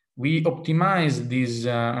 We optimize this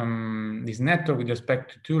network with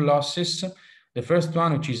respect to 2 losses. The first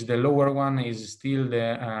one, which is the lower one, is still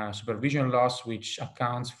the supervision loss, which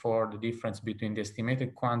accounts for the difference between the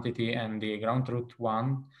estimated quantity and the ground truth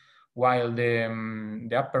one, while the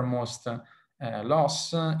uppermost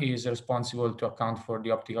loss is responsible to account for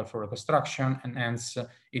the optical flow reconstruction, and hence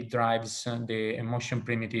it drives the motion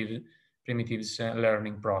primitive primitives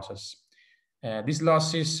learning process. These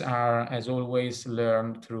losses are, as always,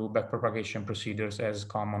 learned through backpropagation procedures as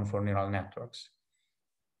common for neural networks.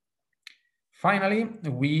 Finally,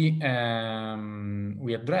 we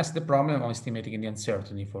address the problem of estimating the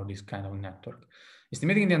uncertainty for this kind of network.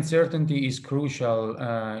 Estimating the uncertainty is crucial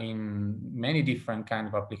in many different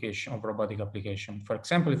kinds of robotic application. For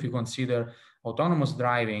example, if you consider autonomous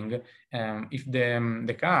driving, if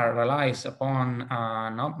the car relies upon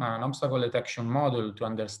an obstacle detection model to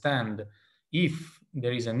understand if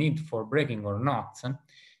there is a need for braking or not,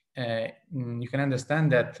 you can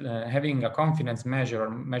understand that having a confidence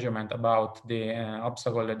measurement about the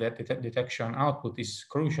obstacle detection output is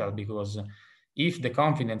crucial, because if the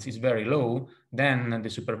confidence is very low, then the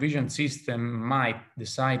supervision system might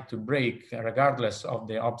decide to brake regardless of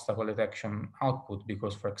the obstacle detection output,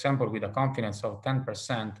 because, for example, with a confidence of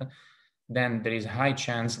 10%, then there is a high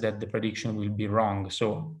chance that the prediction will be wrong.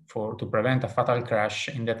 So to prevent a fatal crash,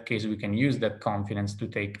 in that case, we can use that confidence to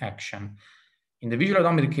take action. In the visual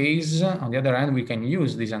odometry case, on the other hand, we can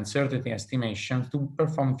use this uncertainty estimation to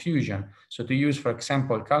perform fusion. So to use, for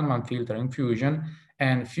example, Kalman filter in fusion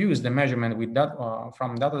and fuse the measurement with that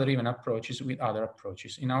from data-driven approaches with other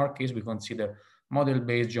approaches. In our case, we consider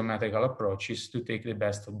model-based geometrical approaches to take the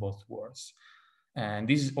best of both worlds. And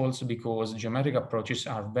this is also because geometric approaches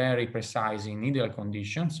are very precise in ideal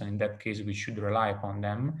conditions, and in that case, we should rely upon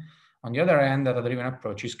them. On the other hand, data-driven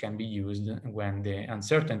approaches can be used when the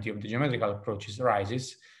uncertainty of the geometrical approaches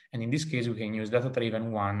rises, and in this case, we can use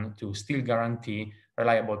data-driven one to still guarantee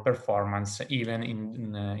reliable performance even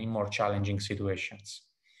in more challenging situations.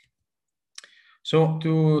 So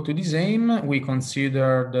to this aim, we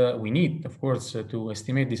considered we need, of course, to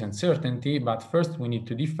estimate this uncertainty, but first we need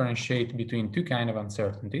to differentiate between two kinds of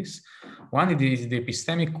uncertainties. One is the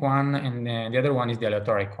epistemic one, and the other one is the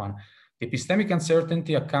aleatoric one. The epistemic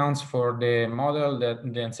uncertainty accounts for the model,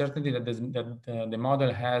 the uncertainty that the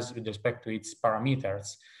model has with respect to its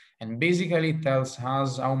parameters, and basically tells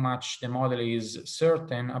us how much the model is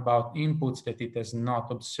certain about inputs that it has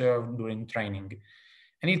not observed during training.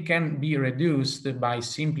 And it can be reduced by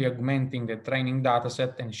simply augmenting the training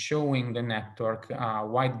dataset and showing the network a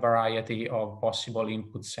wide variety of possible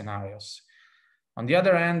input scenarios. On the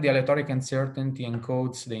other hand, the aleatoric uncertainty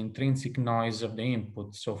encodes the intrinsic noise of the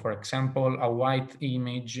input. So, for example, a white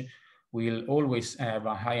image will always have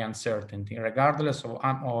a high uncertainty, regardless of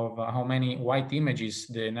how many white images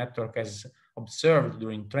the network has observed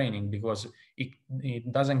during training, because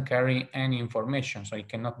it doesn't carry any information, so it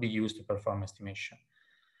cannot be used to perform estimation.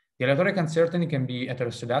 The aleatoric uncertainty can be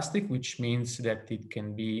heteroscedastic, which means that it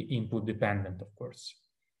can be input dependent, of course.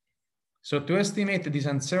 So to estimate this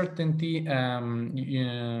uncertainty,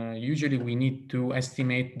 usually we need to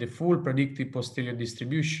estimate the full predicted posterior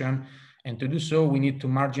distribution, and to do so, we need to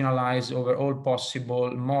marginalize over all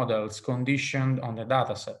possible models conditioned on the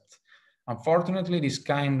dataset. Unfortunately, this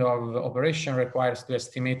kind of operation requires to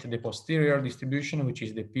estimate the posterior distribution, which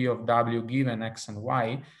is the P of W given X and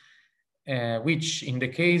Y, which in the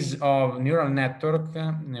case of neural network,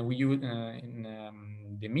 we use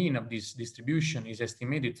the mean of this distribution is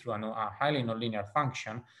estimated through a highly nonlinear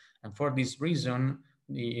function. And for this reason,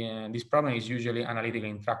 this problem is usually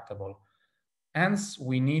analytically intractable. Hence,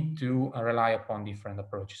 we need to rely upon different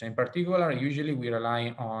approaches. In particular, usually we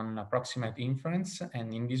rely on approximate inference.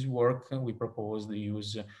 And in this work, we propose the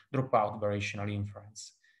use dropout variational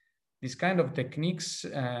inference. This kind of techniques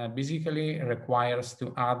basically requires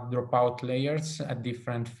to add dropout layers at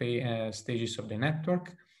different stages of the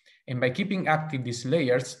network. And by keeping active these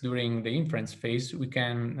layers during the inference phase, we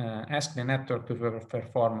can ask the network to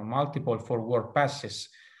perform multiple forward passes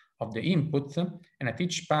of the input. And at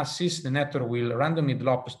each passes, the network will randomly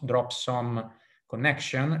drop some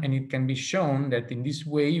connection. And it can be shown that in this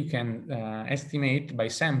way, you can estimate by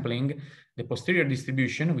sampling the posterior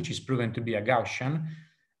distribution, which is proven to be a Gaussian.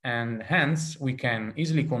 And hence, we can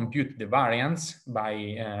easily compute the variance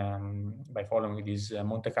by following these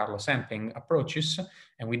Monte Carlo sampling approaches.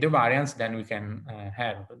 And with the variance, then we can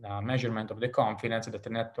have a measurement of the confidence that the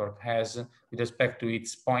network has with respect to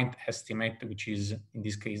its point estimate, which is, in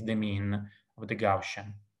this case, the mean of the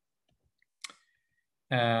Gaussian.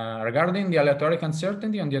 Regarding the aleatoric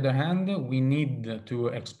uncertainty, on the other hand, we need to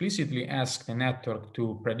explicitly ask the network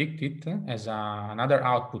to predict it as another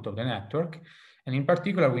output of the network. And in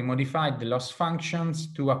particular, we modified the loss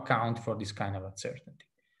functions to account for this kind of uncertainty.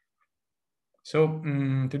 So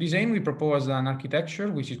to this aim, we propose an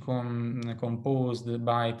architecture which is composed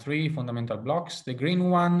by 3 fundamental blocks. The green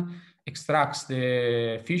one extracts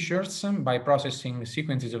the features by processing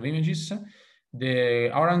sequences of images.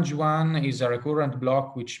 The orange one is a recurrent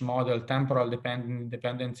block which model temporal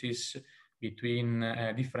dependencies between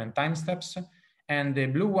different time steps. And the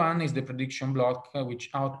blue one is the prediction block,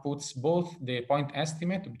 which outputs both the point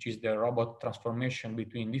estimate, which is the robot transformation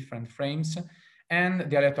between different frames, and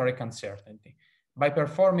the aleatoric uncertainty. By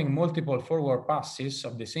performing multiple forward passes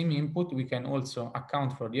of the same input, we can also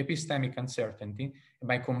account for the epistemic uncertainty.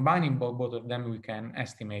 By combining both of them, we can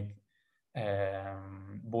estimate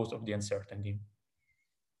both of the uncertainty.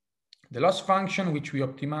 The loss function, which we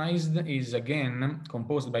optimized, is again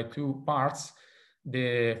composed by two parts.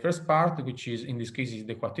 The first part, which is in this case is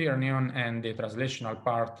the quaternion, and the translational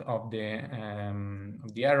part of the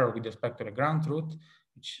error with respect to the ground truth,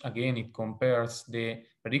 which again, it compares the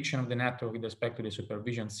prediction of the network with respect to the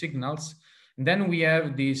supervision signals. And then we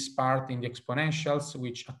have this part in the exponentials,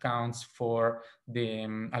 which accounts for the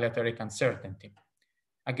aleatoric uncertainty.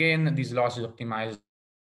 Again, this loss is optimized.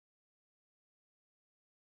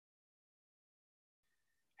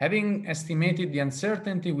 Having estimated the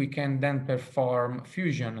uncertainty, we can then perform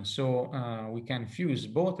fusion. So we can fuse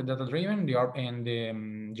both the data-driven and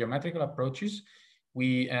the geometrical approaches.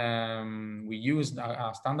 We used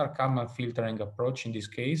a standard Kalman filtering approach in this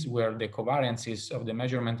case, where the covariances of the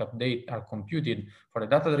measurement update are computed for the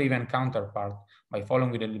data-driven counterpart by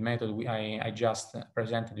following the method I just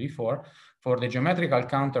presented before. For the geometrical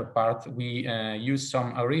counterpart, we use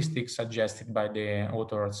some heuristics suggested by the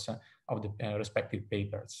authors of the respective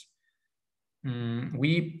papers.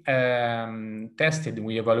 We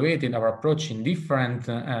evaluated our approach in different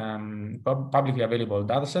publicly available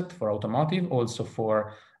datasets for automotive, also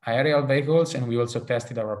for aerial vehicles, and we also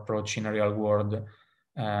tested our approach in a real world,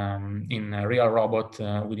 in a real robot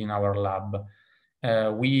within our lab.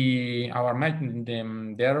 The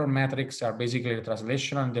error metrics are basically the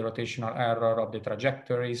translational and the rotational error of the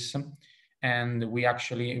trajectories. And we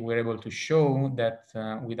actually were able to show that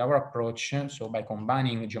with our approach, so by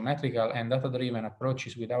combining geometrical and data-driven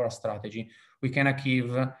approaches with our strategy, we can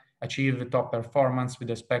achieve top performance with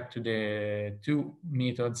respect to the two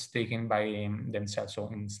methods taken by themselves, so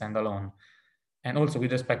in standalone, and also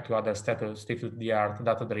with respect to other state-of-the-art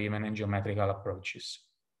data-driven and geometrical approaches.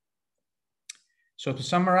 So to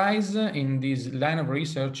summarize, in this line of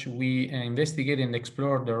research, we investigated and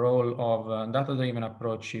explored the role of data-driven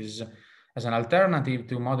approaches as an alternative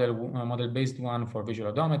to model-based one for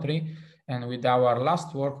visual odometry. And with our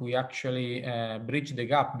last work, we actually bridged the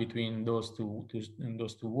gap between those two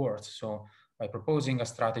worlds. So by proposing a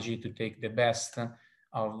strategy to take the best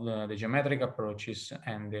of the geometric approaches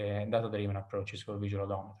and the data-driven approaches for visual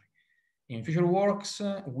odometry. In future works,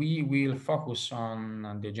 we will focus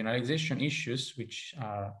on the generalization issues, which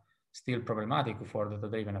are still problematic for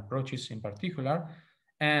data-driven approaches in particular.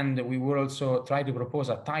 And we will also try to propose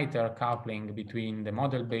a tighter coupling between the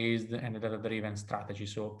model-based and the data-driven strategy.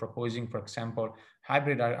 So proposing, for example,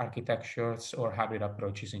 hybrid architectures or hybrid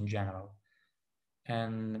approaches in general.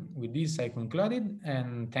 And with this, I concluded,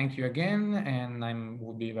 and thank you again. And I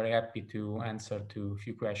would be very happy to answer to a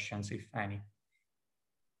few questions, if any.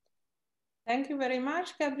 Thank you very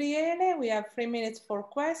much, Gabriele. We have 3 minutes for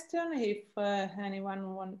questions. If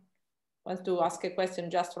anyone wants to ask a question,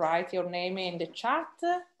 just write your name in the chat,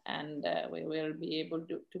 and we will be able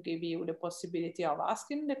to give you the possibility of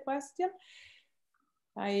asking the question.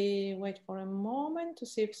 I wait for a moment to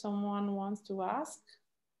see if someone wants to ask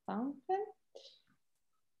something.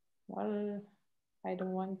 Well, I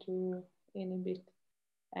don't want to inhibit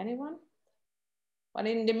anyone. But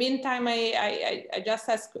in the meantime, I just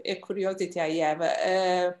ask a curiosity I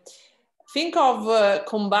have. Think of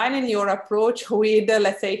combining your approach with,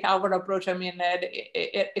 let's say, our approach. I mean,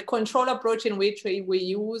 a control approach in which we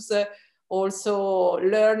use also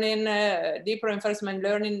learning, deep reinforcement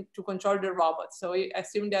learning to control the robot. So I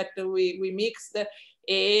assume that we mixed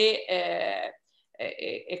a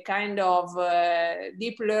kind of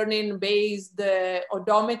deep learning based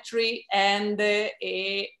odometry and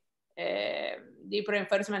a deep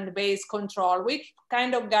reinforcement based control. Which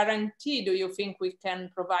kind of guarantee do you think we can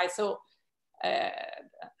provide? So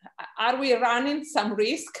are we running some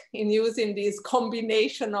risk in using this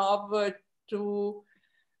combination of two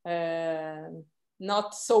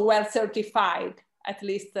not so well certified, at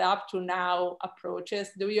least up to now,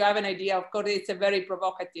 approaches? Do you have an idea? Of course, it's a very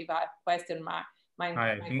provocative question.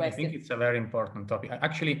 I think it's a very important topic.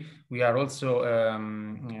 Actually, we are also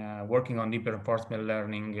working on deep reinforcement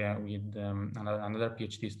learning with another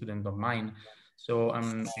PhD student of mine. So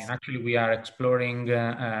and actually, we are exploring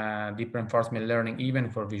deep reinforcement learning even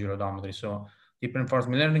for visual odometry. So deep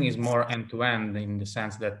reinforcement learning is more end-to-end in the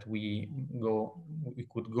sense that we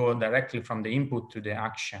could go directly from the input to the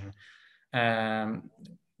action.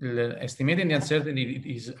 estimating the uncertainty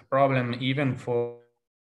is a problem even for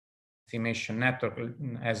estimation network,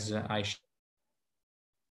 as I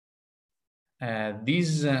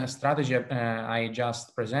this strategy I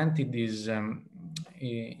just presented is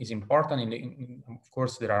important. Of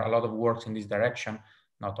course, there are a lot of works in this direction,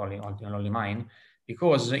 not only mine,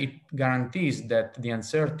 because it guarantees that the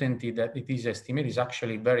uncertainty that it is estimated is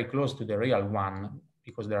actually very close to the real one,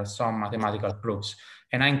 because there are some mathematical proofs.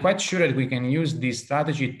 And I'm quite sure that we can use this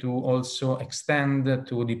strategy to also extend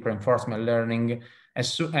to deep reinforcement learning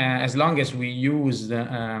as long as we use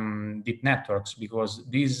deep networks, because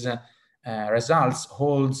these results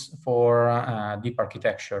holds for deep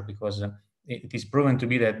architecture, because it is proven to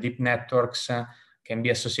be that deep networks can be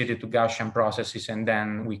associated to Gaussian processes, and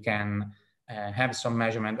then we can have some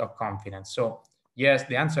measurement of confidence. So yes,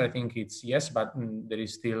 the answer I think it's yes, but there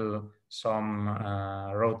is still some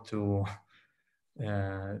road to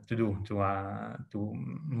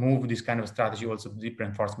move this kind of strategy also to deep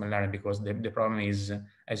reinforcement learning, because the problem is,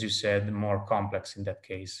 as you said, more complex in that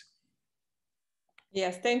case.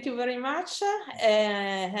 Yes, thank you very much.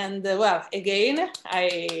 Well, again,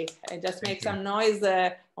 I just make some noise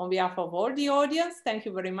on behalf of all the audience. Thank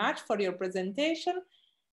you very much for your presentation.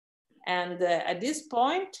 And at this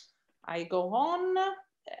point, I go on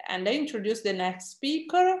and I introduce the next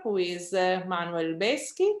speaker, who is Manuel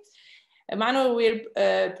Beschi. Manuel will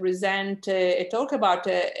present a talk about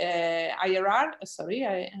hierarchy. Sorry,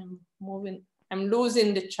 I'm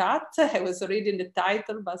losing the chat. I was reading the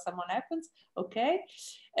title, but someone happens. Okay.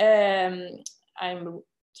 I'm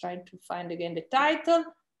trying to find again the title.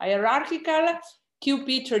 Hierarchical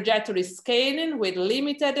QP trajectory scaling with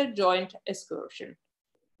limited joint excursion.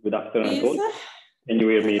 Good afternoon, all. Can you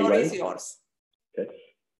hear me well? The floor is yours. Okay.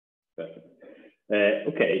 Perfect.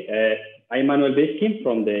 Okay. I'm Manuel Beschi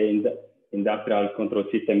from the Industrial Control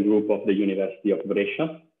System Group of the University of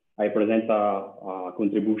Brescia. I present a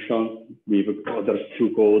contribution with other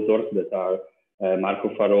two co-authors that are Marco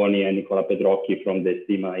Faroni and Nicola Pedrocchi from the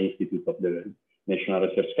STIMA Institute of the National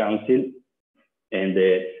Research Council. And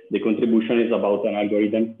the contribution is about an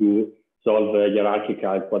algorithm to solve a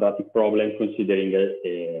hierarchical quadratic problem considering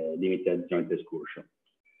a limited joint excursion.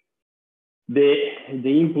 The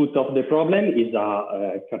input of the problem is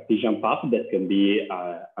a Cartesian path that can be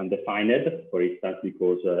undefined, for instance,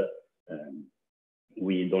 because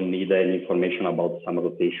we don't need any information about some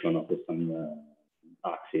rotation of some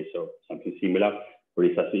axis or something similar. For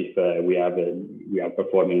instance, if we are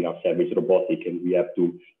performing a service robotic and we have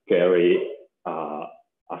to carry a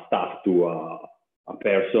staff to a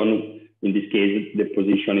person, in this case, the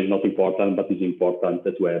position is not important, but it's important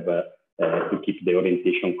to have to keep the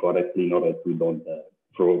orientation correctly in order to don't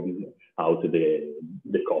throw out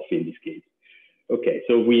the coffee in this case. Okay,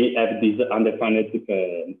 so we have this undefined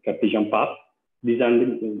Cartesian path. This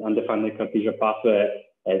undefined Cartesian path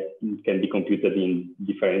can be computed in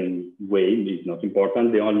different ways. It's not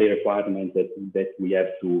important. The only requirement that we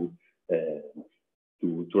have to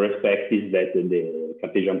respect is that the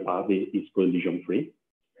Cartesian path is collision-free.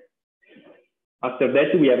 After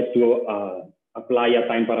that, we have to apply a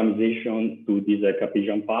time parameterization to this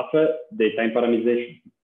Cartesian path. The time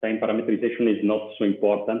parameterization is not so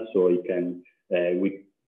important, so it can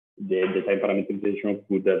the time parameterization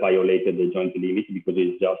could violate the joint limit because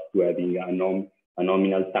it's just to having a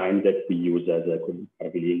nominal time that we use as a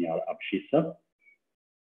curvilinear abscissa.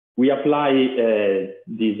 We apply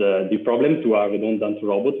this problem to a redundant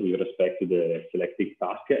robot with respect to the selected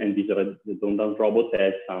task, and this redundant robot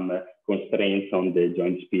has some constraints on the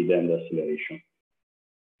joint speed and acceleration.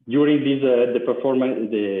 During this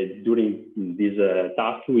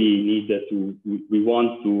task, we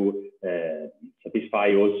want to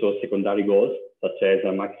satisfy also secondary goals, such as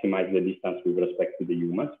maximize the distance with respect to the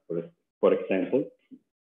humans, for example.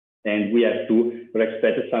 And we have to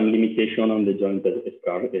respect some limitation on the joint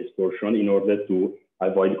excursion in order to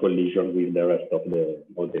avoid collision with the rest of the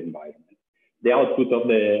environment. The output of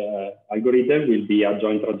the algorithm will be a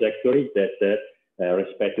joint trajectory that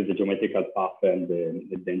respects the geometrical path and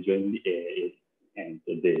the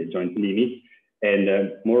joint limit.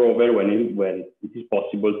 And moreover, when it is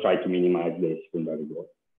possible, try to minimize the secondary goal.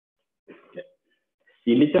 Okay.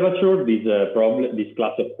 In literature, this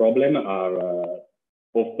class of problems are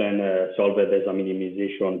often solved as a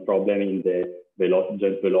minimization problem in the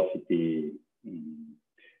joint velocity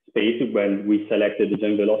space, when we selected the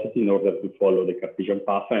joint velocity in order to follow the Cartesian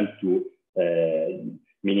path and to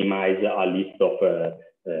minimize a list of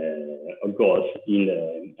goals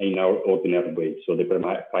in our ordinary way. So the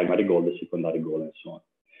primary goal, the secondary goal, and so on.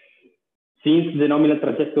 Since the nominal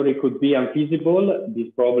trajectory could be unfeasible, this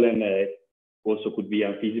problem also could be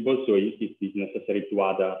unfeasible. So it is necessary to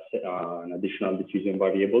add an additional decision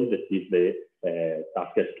variable that is the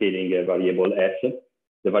task scaling variable S.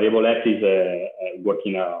 The variable S is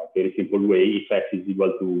working a very simple way. If X is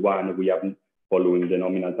equal to 1, we are following the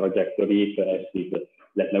nominal trajectory. If S is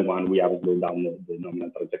less than 1, we have slowed down the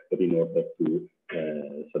nominal trajectory in order to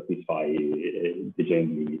satisfy the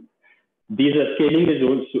Gian limit. This scaling is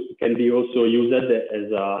can be also used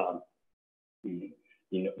as a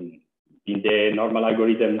in the normal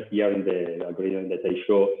algorithm. Here in the algorithm that I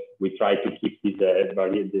show, we try to keep this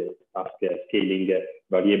the task scaling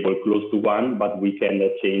variable close to 1, but we can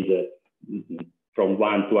change from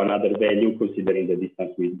 1 to another value considering the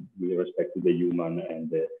distance with respect to the human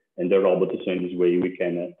and the robot. So in this way, we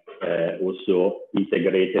can also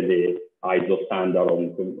integrate the ISO standard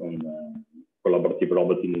on collaborative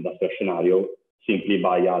robot in industrial scenario simply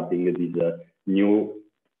by adding this new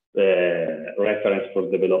reference for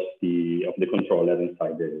the velocity of the controller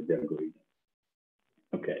inside the algorithm.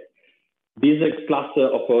 Okay. This class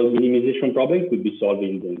of minimization problem could be solved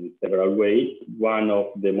in several ways. One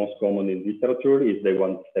of the most common in literature is the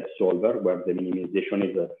one-step solver, where the minimization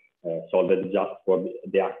is solved just for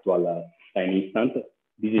the actual time instant.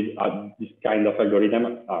 This kind of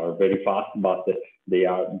algorithms are very fast, but the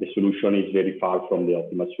solution is very far from the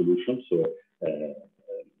optimal solution, so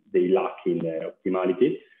they lack in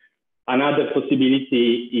optimality. Another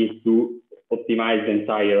possibility is to optimize the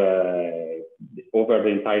entire over the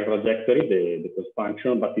entire trajectory, the cost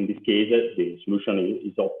function, but in this case, the solution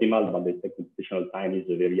is optimal, but the computational time is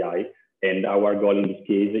very high. And our goal in this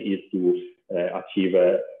case is to achieve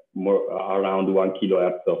around 1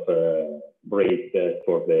 kilohertz of rate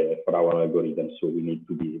for our algorithm. So we need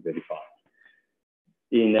to be very fast.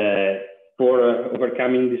 For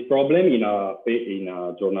overcoming this problem, in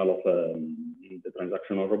a journal of the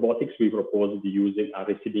transactional robotics, we propose using a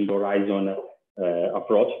receding horizon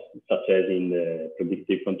approach, such as in the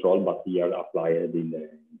predictive control, but here applied in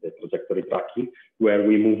the trajectory tracking, where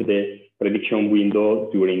we move the prediction window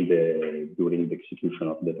during the execution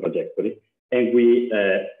of the trajectory. And we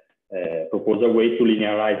propose a way to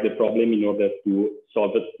linearize the problem in order to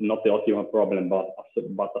solve not the optimal problem, but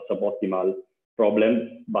a suboptimal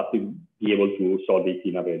problem, but to be able to solve it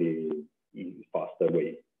in a very faster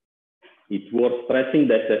way. It's worth stressing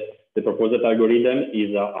that the proposed algorithm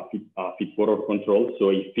is a feed-forward control, so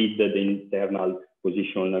it feeds the internal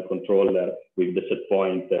position controller with the set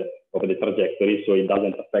point of the trajectory, so it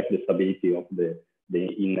doesn't affect the stability of the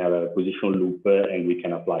inner position loop, and we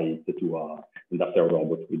can apply it to an industrial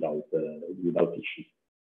robot without issue.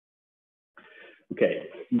 Okay,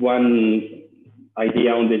 one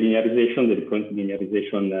idea on the linearization. The current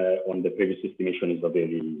linearization on the previous estimation is a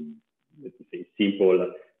very, let's say,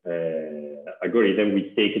 simple algorithm.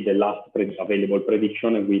 We take the last available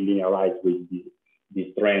prediction and we linearize with this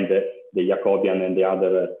trend, the Jacobian and the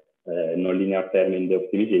other nonlinear term in the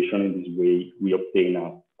optimization. In this way, we obtain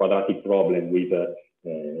a quadratic problem with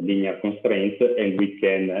linear constraints, and we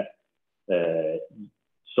can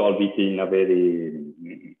solve it in a very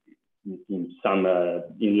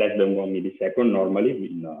in less than 1 millisecond normally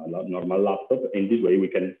in a normal laptop. And this way, we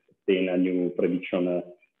can obtain a new prediction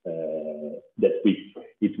that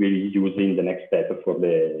it will use in the next step for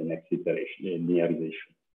the next iteration,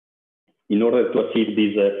 linearization. In order to achieve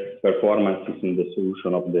these performances in the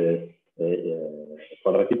solution of the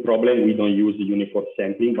quadratic problem, we don't use uniform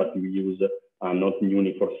sampling, but we use not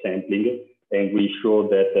uniform sampling. And we show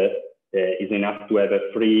that it's enough to have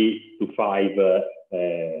a 3 to 5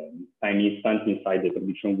 time instant inside the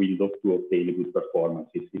prediction window to obtain good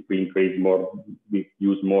performances. If we increase more, we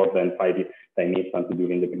use more than 5 time instant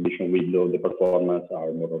during the prediction window, the performance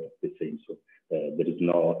are more or less the same. So there is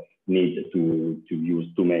no need to use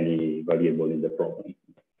too many variables in the problem.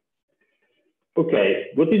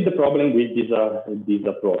 Okay, what is the problem with this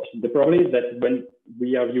approach? The problem is that when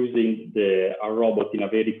we are using a robot in a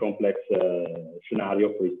very complex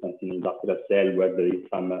scenario, for instance, in industrial cell, where there is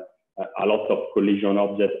a lot of collision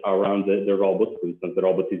objects around the robot. For instance, the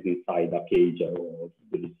robot is inside a cage, or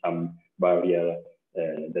there is some barrier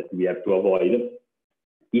that we have to avoid.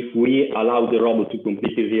 If we allow the robot to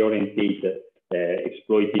completely reorientate,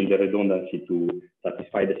 exploiting the redundancy to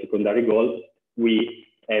satisfy the secondary goals, we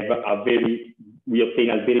obtain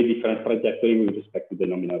a very different trajectory with respect to the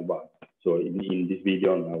nominal one. So in this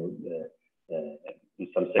video, in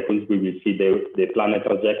some seconds, we will see the planet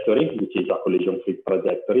trajectory, which is a collision-free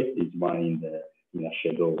trajectory. It's one in a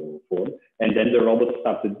shadow form. And then the robot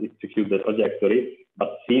starts to execute the trajectory.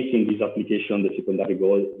 But since in this application, the secondary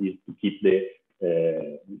goal is to keep the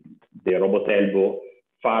robot elbow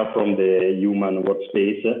far from the human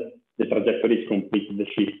workspace, the trajectory is completely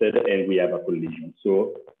shifted and we have a collision.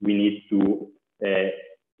 So we need to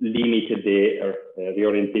limit the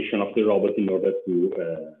reorientation of the robot in order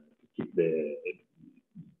to keep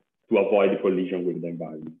to avoid the collision with the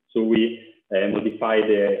environment. So we modify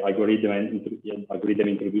the algorithm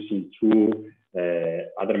introducing two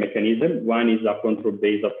other mechanisms. One is a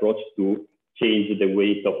control-based approach to change the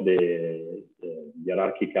weight of the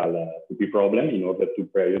hierarchical QP problem in order to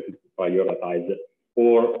prioritize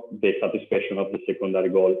or the satisfaction of the secondary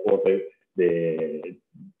goal or the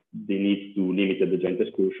need to limit the joint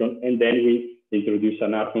excursion. And then we introduce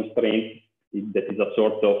an R constraint that is a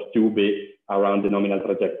sort of tube around the nominal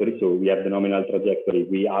trajectory. So we have the nominal trajectory,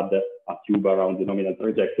 we add a tube around the nominal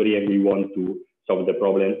trajectory, and we want to solve the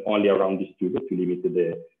problem only around this tube to limit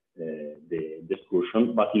the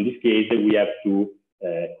excursion. But in this case, we have to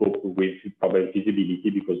cope with problem feasibility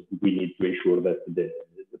because we need to ensure that the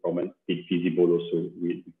problem is feasible also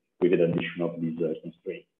with the addition of these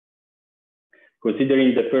constraints.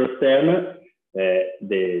 Considering the first term,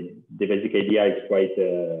 the basic idea is quite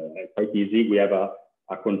easy. We have a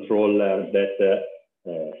controller that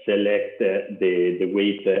select the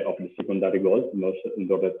weight of the secondary goal in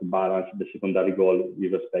order to balance the secondary goal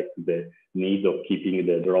with respect to the need of keeping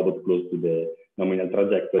the robot close to the nominal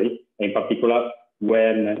trajectory. In particular,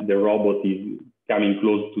 when the robot is coming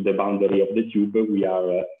close to the boundary of the tube, we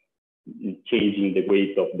are changing the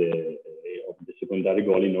weight of the secondary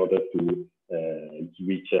goal in order to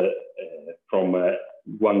switch from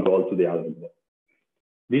one goal to the other goal.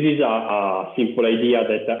 This is a simple idea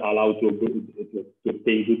that allows to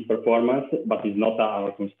obtain good performance, but is not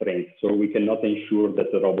our constraint. So we cannot ensure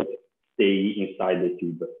that the robot stay inside the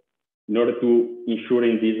tube. In order to ensure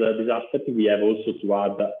in this aspect, we have also to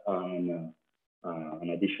add an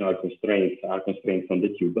additional constraint, our constraints on the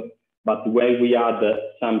tube. But when we add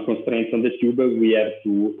some constraints on the tube, we have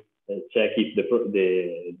to check if the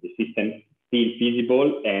system still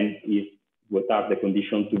feasible and what are the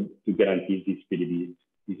conditions to guarantee this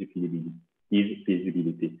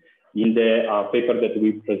feasibility. In the paper that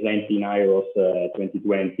we present in IROS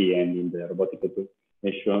 2020 and in the robotic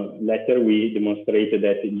automation letter, we demonstrated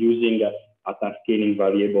that using a task scaling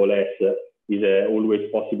variable S is always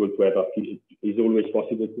possible to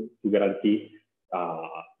guarantee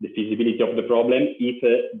the feasibility of the problem if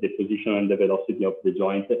the position and the velocity of the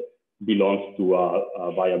joint belongs to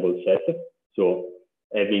a viable set. So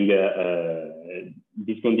having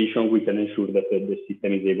this condition, we can ensure that the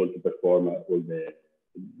system is able to perform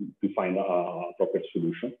to find a proper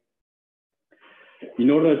solution. In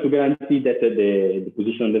order to guarantee that the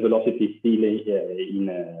position and the velocity still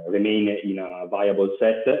remain in a viable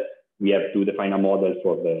set, we have to define a model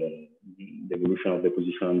for the evolution of the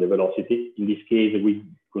position and the velocity. In this case, we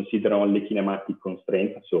consider only kinematic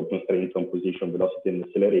constraints, so constraints on position, velocity, and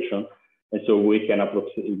acceleration. And so we can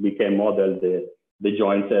model the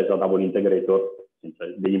joints as a double integrator, since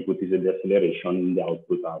the input is the acceleration and the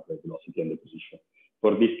output are the velocity and the position.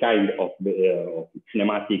 For this kind of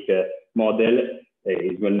kinematic model,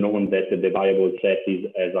 it's well known that the variable set is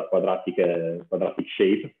as a quadratic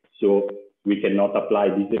shape. So we cannot apply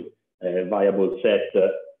this variable set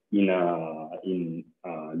in a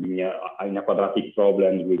quadratic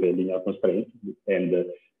problem with a linear constraint. And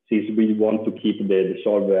since we want to keep the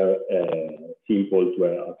solver simple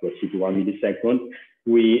to achieve 1 millisecond,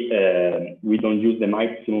 we don't use the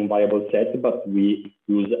maximum variable set, but we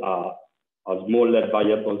use a smaller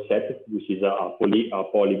variable set, which is a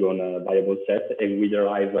polygon variable set, and we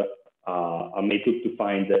derive a method to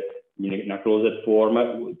find in a closed form,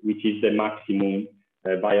 which is the maximum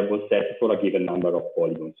variable set for a given number of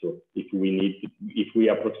polygons. So if we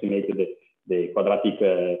approximate the quadratic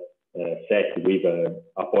set with a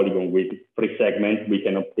polygon with 3 segments, we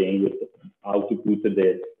can obtain how to put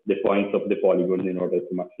the points of the polygon in order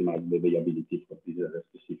to maximize the viability for this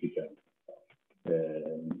specific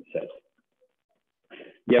set.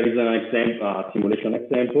 Here is an example, a simulation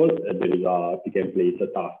example. There is a pick and place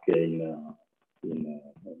task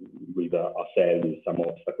with a cell with some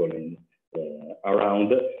obstacle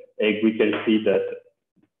around, and we can see that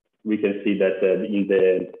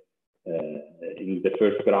in the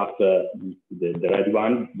first graph, the red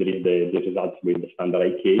one, there is the results with the standard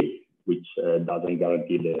IK, which doesn't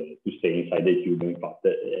guarantee to stay inside the tube. In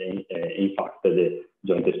fact, the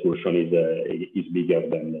joint excursion is bigger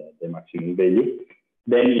than the maximum value.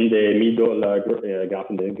 Then in the middle graph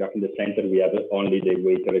in the center, we have only the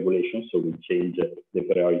weight regulation. So we change the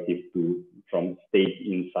priority from stay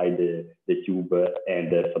inside the tube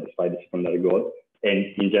and satisfy the secondary goal.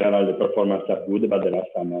 And in general, the performance are good, but there are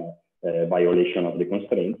some violation of the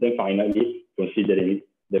constraints. And finally, considering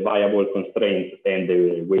the variable constraints and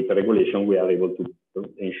the weight regulation, we are able to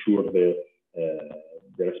ensure the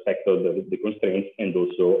respect of the constraints and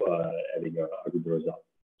also having a good result.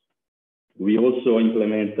 We also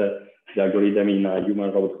implement the algorithm in a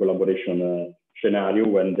human-robot collaboration scenario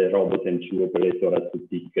when the robot and two operators have to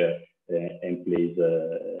pick and place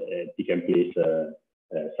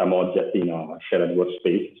some object in a shared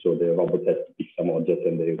workspace. So the robot has to pick some object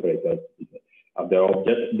and the operator has to pick other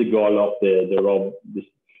object. The goal of the robot,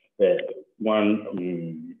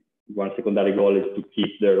 one secondary goal is to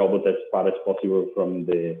keep the robot as far as possible from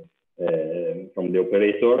the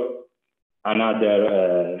operator.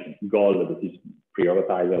 Another goal that is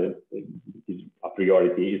prioritized, is a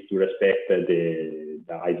priority, is to respect the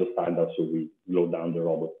ISO standard. So we slow down the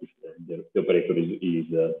robot if the operator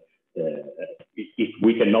if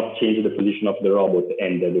we cannot change the position of the robot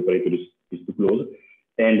and the operator is too close.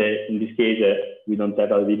 And in this case, we don't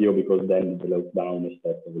have a video because then the lockdown is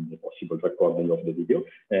with the possible recording of the video.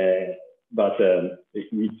 But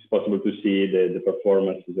it's possible to see the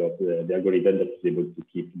performances of the algorithm that is able to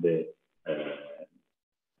keep the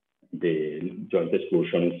joint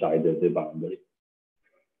excursion inside the boundary.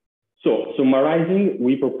 So summarizing,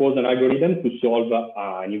 we propose an algorithm to solve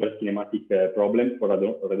an inverse kinematic problem for a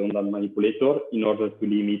redundant manipulator in order to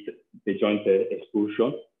limit the joint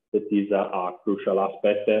excursion. That is a crucial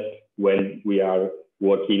aspect when we are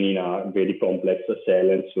working in a very complex cell,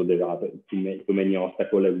 and so there are too many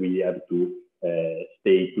obstacles, and we have to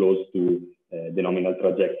stay close to the nominal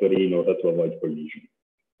trajectory in order to avoid collision.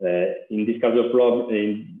 In this kind of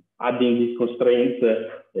problem, adding these constraints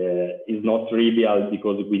is not trivial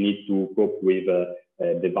because we need to cope with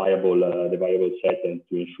the variable set and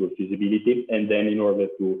to ensure feasibility. And then in order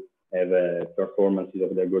to have performances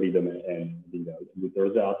of the algorithm and good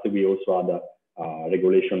results, we also add a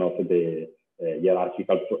regulation of the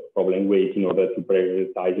hierarchical problem weight in order to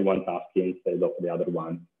prioritize one task instead of the other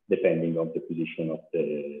one, depending on the position of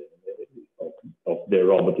the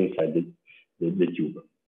robot inside the tube.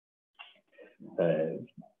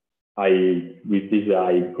 With this,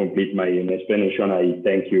 I complete my explanation. I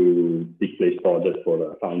thank you, Big Place Project,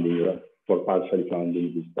 for partially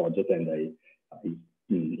funding this project. And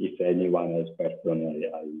if anyone has questions,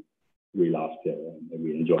 I will ask and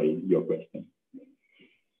we enjoy your questions.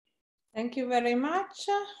 Thank you very much,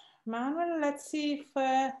 Manuel. Let's see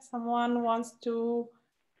if someone wants to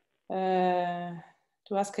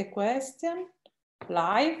ask a question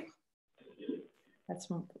live. Let's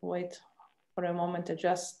wait for a moment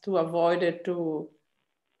just to avoid it to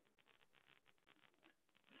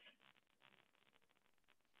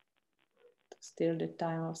steal the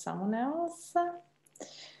time of someone else.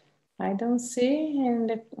 I don't see in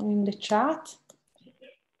the chat.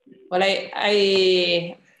 Well,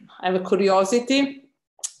 I have a curiosity.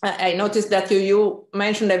 I noticed that you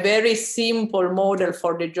mentioned a very simple model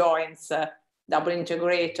for the joints, double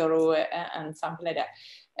integrator and something like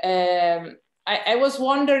that. I was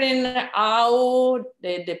wondering how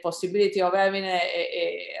the possibility of having a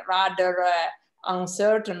rather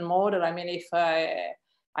uncertain model, I mean, if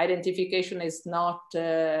identification is not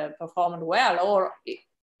performed well, or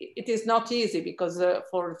it is not easy, because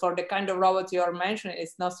for the kind of robot you are mentioning,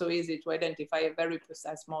 it's not so easy to identify a very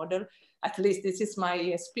precise model. At least this is my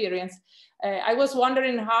experience. I was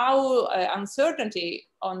wondering how uncertainty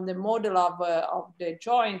on the model of the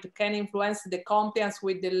joint can influence the compliance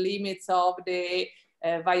with the limits of the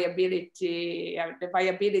viability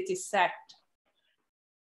set.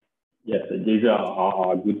 Yes, this is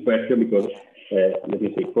a good question because let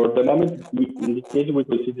me say, for the moment, in this case, we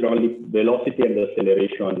consider only velocity and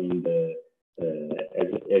acceleration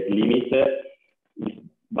as limit.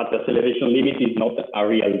 But the acceleration limit is not a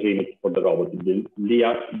real limit for the robot. The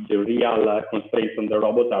real constraints on the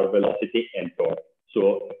robot are velocity and torque.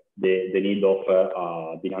 So the need of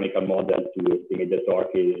a dynamical model to estimate the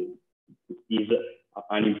torque is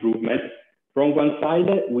an improvement. From one side,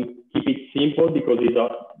 we keep it simple because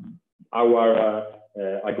our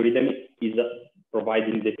algorithm is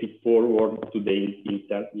providing the feed forward to the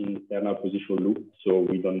internal position loop. So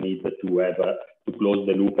we don't need to have to close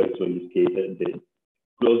the loop. So in this case,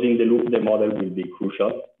 closing the loop, the model will be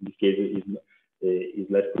crucial. In this case, is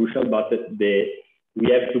less crucial, but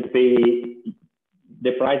we have to pay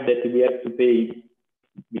the price that we have to pay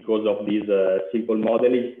because of this simple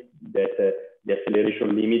model is that the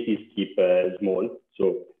acceleration limit is kept small. So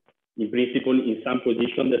in principle, in some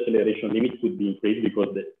position, the acceleration limit could be increased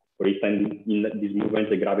because, for instance, in this movement,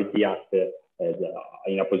 the gravity acts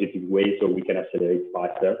in a positive way, so we can accelerate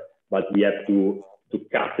faster. But we have to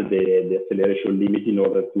cut the acceleration limit in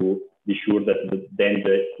order to be sure that then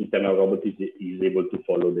the internal robot is able to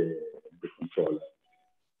follow the controller.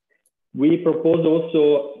 We propose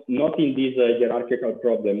also, not in this hierarchical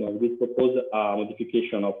problem, we propose a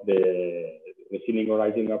modification of the receding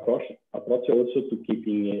horizon approach also to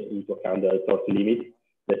keeping into account the torque limit.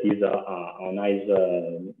 That is a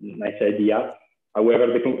nice idea. However,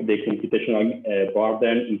 the computational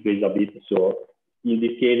burden increased a bit. So in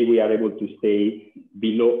this case, we are able to stay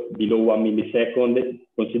below 1 millisecond,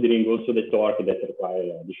 considering also the torque that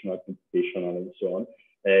requires additional computation and so on.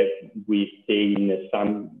 We stay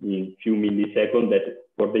in few milliseconds. That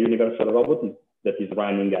for the universal robot that is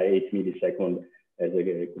running at 8 milliseconds as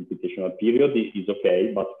a computational period is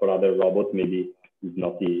okay, but for other robots maybe is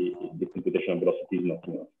not the computational velocity is not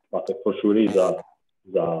enough. But for sure is a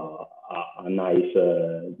nice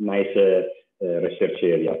research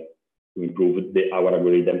area to improve our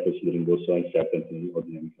algorithm, considering also uncertainty of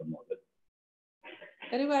the dynamical model.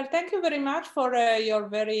 Very well. Thank you very much for your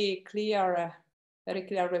very clear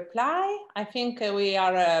reply. I think we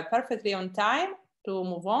are perfectly on time to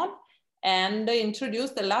move on and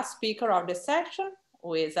introduce the last speaker of the section,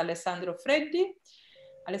 who is Alessandro Freddi.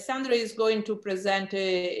 Alessandro is going to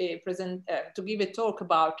to give a talk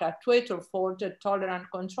about actuator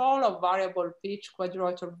fault-tolerant control of variable pitch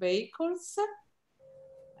quadrotor vehicles.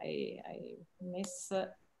 I miss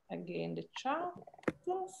again the chat.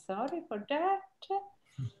 Sorry for that.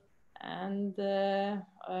 And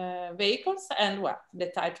vehicles, and well, the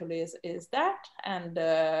title is that. And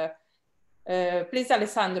please,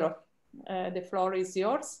 Alessandro, the floor is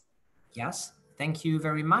yours. Yes, thank you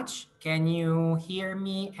very much. Can you hear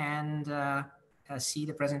me and see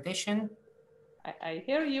the presentation? I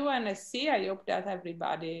hear you and I see. I hope that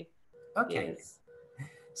everybody is.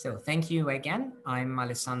 So thank you again. I'm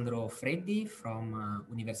Alessandro Freddi from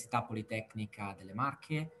Università Politecnica delle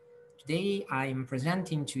Marche. Today I'm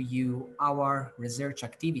presenting to you our research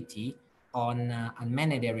activity on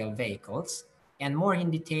unmanned aerial vehicles, and more in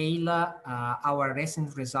detail our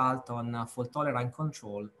recent result on fault-tolerant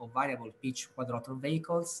control of variable pitch quadrotor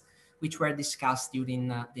vehicles, which were discussed during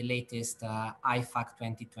the latest IFAC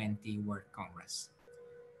 2020 World Congress.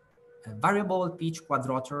 Variable pitch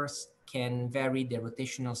quadrotors can vary the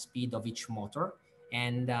rotational speed of each motor,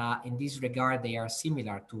 and in this regard they are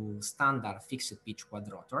similar to standard fixed pitch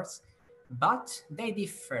quadrotors, but they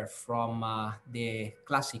differ from the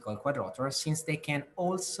classical quadrotors since they can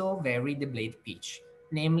also vary the blade pitch,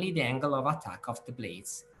 namely the angle of attack of the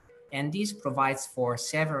blades. And this provides for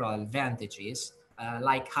several advantages,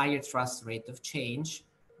 like higher thrust rate of change.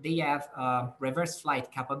 They have reverse flight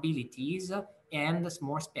capabilities, and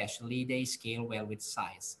more especially, they scale well with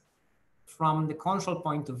size. From the control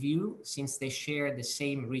point of view, since they share the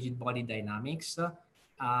same rigid body dynamics,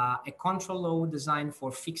 a control load designed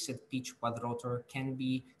for fixed pitch quadrotor can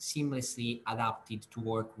be seamlessly adapted to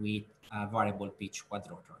work with variable pitch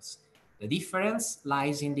quadrotors. The difference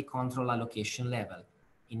lies in the control allocation level.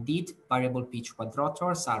 Indeed, variable pitch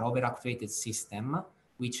quadrotors are over-actuated systems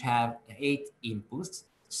which have 8 inputs,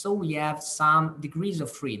 so we have some degrees of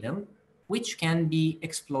freedom which can be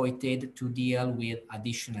exploited to deal with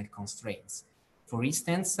additional constraints. For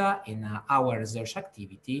instance, in our research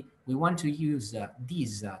activity, we want to use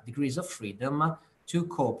these degrees of freedom to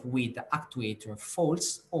cope with actuator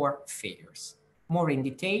faults or failures. More in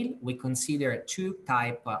detail, we consider 2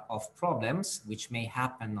 types of problems which may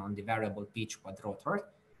happen on the variable pitch quadrotor,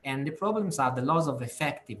 and the problems are the loss of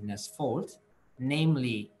effectiveness fault,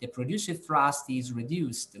 namely the produced thrust is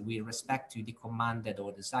reduced with respect to the commanded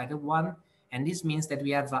or desired one, and this means that we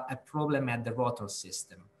have a problem at the rotor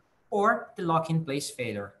system, or the lock-in-place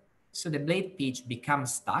failure. So the blade pitch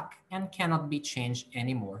becomes stuck and cannot be changed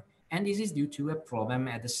anymore, and this is due to a problem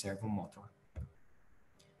at the servo motor.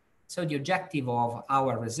 So the objective of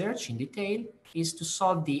our research in detail is to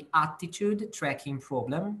solve the attitude tracking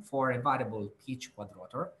problem for a variable pitch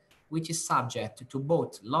quadrotor, which is subject to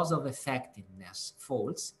both loss of effectiveness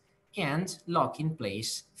faults and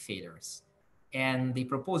lock-in-place failures. And the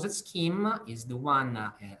proposed scheme is the one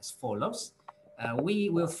as follows. We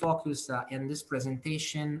will focus in this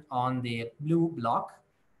presentation on the blue block,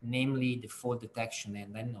 namely the fault detection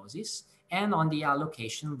and diagnosis, and on the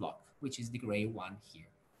allocation block, which is the gray one here.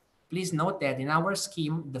 Please note that in our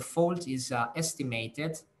scheme, the fault is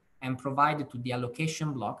estimated and provided to the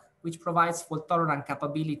allocation block, which provides fault-tolerant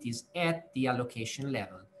capabilities at the allocation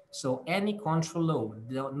level. So any control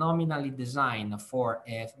load nominally designed for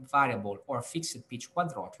a variable or fixed pitch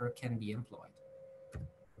quadrotor can be employed.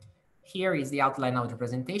 Here is the outline of the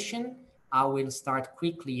presentation. I will start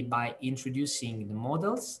quickly by introducing the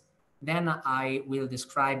models. Then I will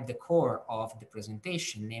describe the core of the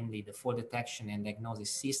presentation, namely the fault detection and diagnosis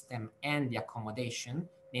system and the accommodation,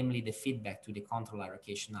 namely the feedback to the control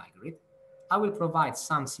allocation algorithm. I will provide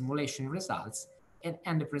some simulation results and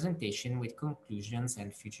end the presentation with conclusions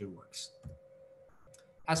and future works.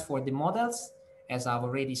 As for the models, as I've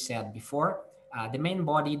already said before, the main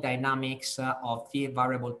body dynamics of the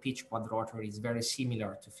variable pitch quadrotor is very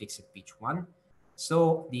similar to fixed pitch one.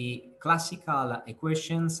 So the classical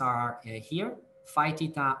equations are here. Phi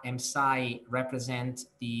theta m psi represent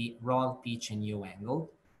the roll, pitch, and yaw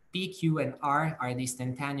angle. P, Q, and R are the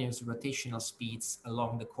instantaneous rotational speeds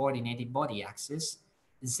along the coordinated body axis.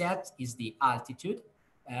 Z is the altitude.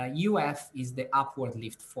 UF is the upward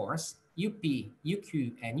lift force. UP,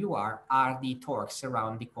 UQ, and UR are the torques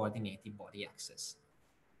around the coordinated body axis.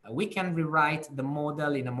 We can rewrite the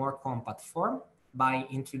model in a more compact form by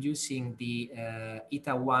introducing the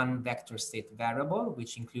eta1 vector state variable,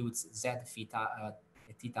 which includes z, theta,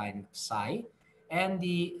 and psi, and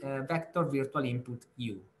the vector virtual input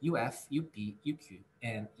u, uf, up, uq,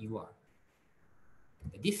 and ur.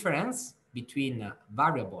 The difference between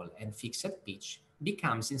variable and fixed pitch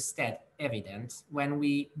becomes instead evident when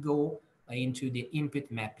we go into the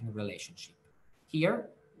input mapping relationship. Here,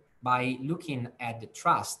 by looking at the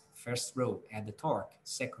thrust, first row, and the torque,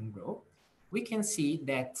 second row, we can see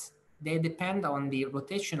that they depend on the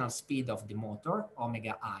rotational speed of the motor,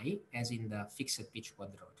 omega I, as in the fixed pitch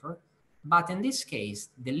quadrotor. But in this case,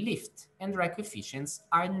 the lift and drag coefficients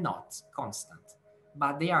are not constant,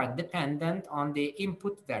 but they are dependent on the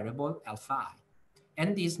input variable alpha I.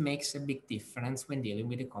 And this makes a big difference when dealing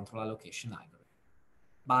with the control allocation algorithm.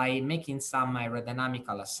 By making some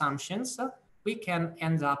aerodynamical assumptions, we can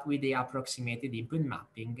end up with the approximated input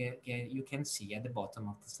mapping you can see at the bottom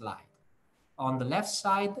of the slide. On the left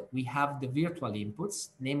side, we have the virtual inputs,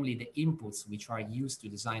 namely the inputs which are used to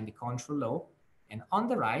design the control law. And on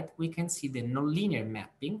the right, we can see the nonlinear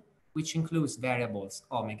mapping, which includes variables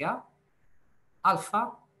omega,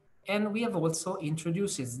 alpha, and we have also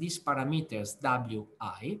introduced these parameters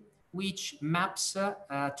wi, which maps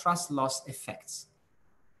thrust loss effects.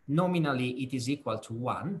 Nominally, it is equal to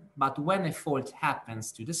 1, but when a fault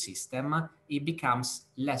happens to the system, it becomes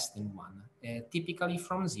less than 1, typically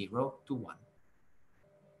from 0 to 1.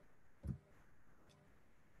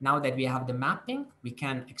 Now that we have the mapping, we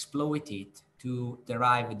can exploit it to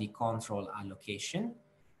derive the control allocation.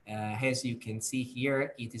 As you can see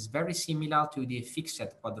here, it is very similar to the fixed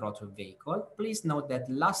quadrotor vehicle. Please note that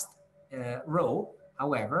the last row,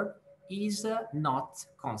 however, is not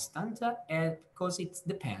constant because it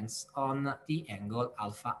depends on the angle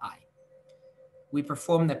alpha I. We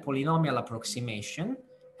performed a polynomial approximation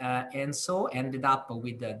and so ended up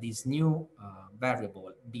with this new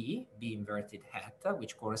variable b inverted hat,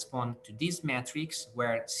 which correspond to this matrix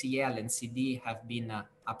where CL and CD have been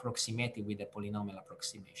approximated with a polynomial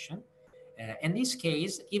approximation. In this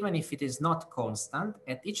case, even if it is not constant,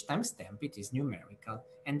 at each timestamp it is numerical,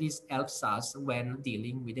 and this helps us when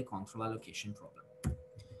dealing with the control allocation problem.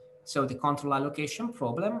 So the control allocation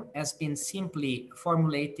problem has been simply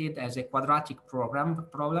formulated as a quadratic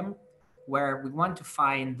problem where we want to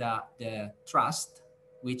find the thrust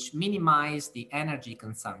which minimize the energy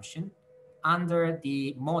consumption under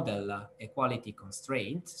the model equality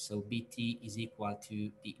constraint. So BT is equal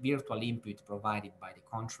to the virtual input provided by the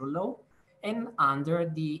control law, and under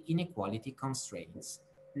the inequality constraints.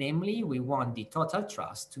 Namely, we want the total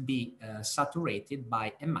thrust to be saturated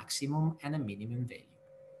by a maximum and a minimum value.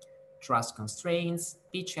 Thrust constraints,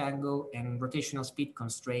 pitch angle, and rotational speed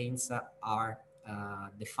constraints are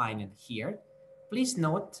defined here. Please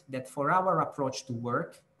note that for our approach to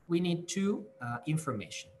work, we need two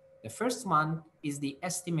information. The first one is the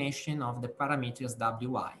estimation of the parameters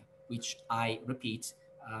Wi, which I repeat,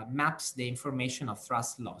 maps the information of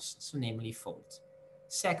thrust loss, so namely fault.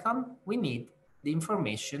 Second, we need the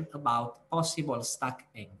information about possible stuck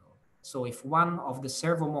angle. So if one of the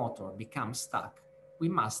servo motor becomes stuck, we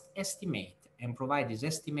must estimate and provide this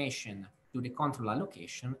estimation to the control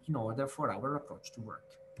allocation in order for our approach to work.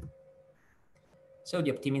 So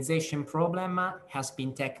the optimization problem has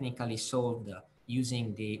been technically solved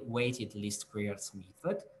using the weighted least squares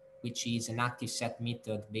method, which is an active set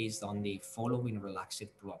method based on the following relaxed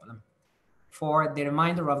problem. For the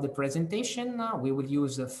remainder of the presentation, we will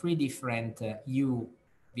use three different U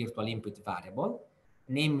virtual input variable,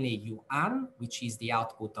 namely UAN, which is the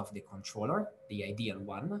output of the controller, the ideal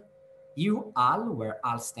one, UAL, where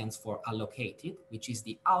AL stands for allocated, which is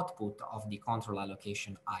the output of the control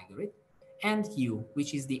allocation algorithm, and U,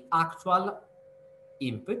 which is the actual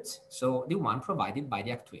input, so the one provided by the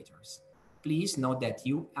actuators. Please note that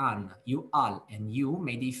UAN, UAL, and U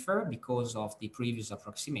may differ because of the previous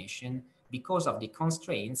approximation, because of the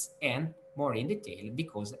constraints, and more in detail,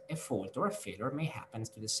 because a fault or a failure may happen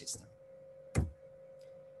to the system.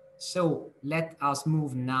 So let us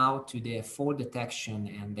move now to the fault detection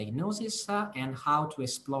and diagnosis and how to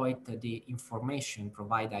exploit the information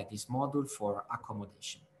provided by this module for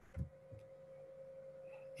accommodation.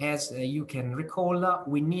 As you can recall,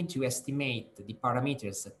 we need to estimate the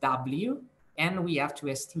parameters W, and we have to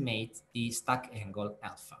estimate the stack angle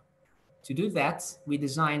alpha. To do that, we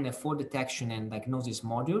design a fault detection and diagnosis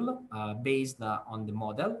module based on the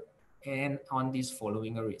model and on this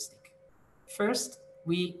following heuristic. First,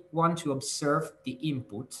 we want to observe the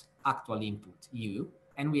input, actual input, U,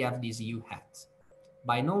 and we have this U hat.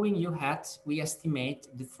 By knowing U hat, we estimate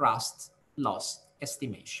the thrust loss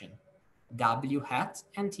estimation, W hat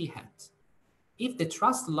and T hat. If the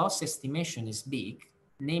thrust loss estimation is big,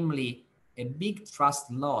 namely a big thrust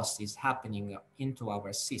loss is happening into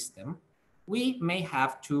our system, we may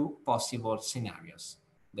have two possible scenarios.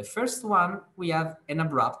 The first one, we have an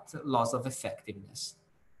abrupt loss of effectiveness.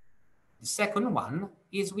 The second one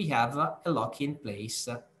is we have a lock-in place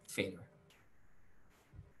failure.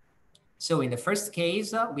 So in the first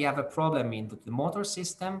case, we have a problem in the motor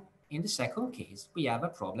system. In the second case, we have a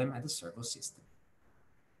problem at the servo system.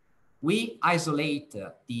 We isolate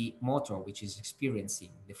the motor which is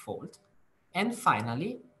experiencing the fault. And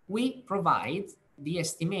finally, we provide the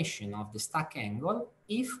estimation of the stack angle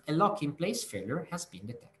if a lock-in place failure has been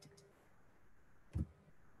detected.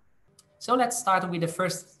 So let's start with the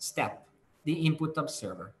first step, the input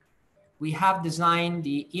observer. We have designed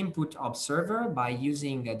the input observer by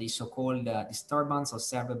using the so-called disturbance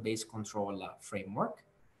observer-based control framework.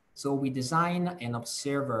 So we design an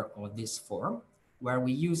observer of this form where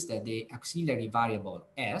we use the auxiliary variable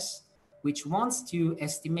S, which wants to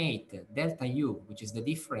estimate delta U, which is the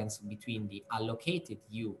difference between the allocated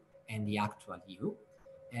U and the actual U,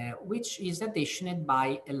 which is additioned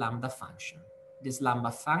by a lambda function. This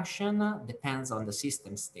lambda function depends on the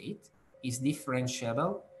system state, is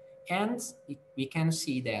differentiable, and we can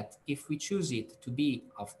see that if we choose it to be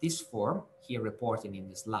of this form, here reported in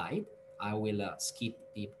the slide, I will skip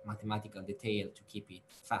the mathematical detail to keep it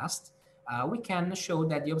fast, we can show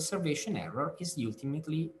that the observation error is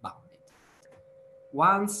ultimately bounded.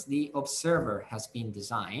 Once the observer has been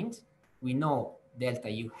designed, we know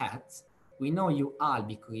delta U hat, we know U al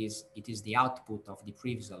because it is the output of the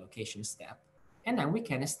previous allocation step, and then we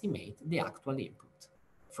can estimate the actual input.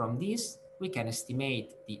 From this, we can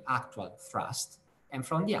estimate the actual thrust, and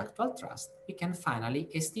from the actual thrust, we can finally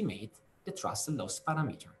estimate the thrust loss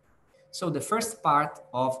parameter. So the first part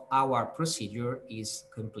of our procedure is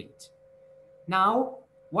complete. Now,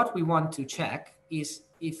 what we want to check is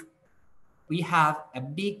if we have a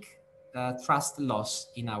big thrust loss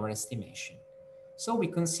in our estimation. So we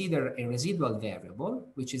consider a residual variable,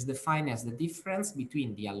 which is defined as the difference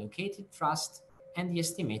between the allocated thrust and the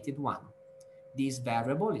estimated one. This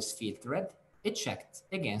variable is filtered and checked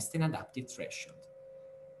against an adaptive threshold.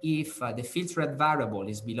 If the filtered variable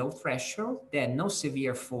is below threshold, then no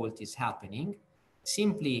severe fault is happening.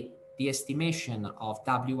 Simply the estimation of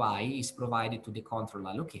Wi is provided to the control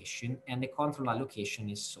allocation and the control allocation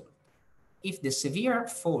is solved. If the severe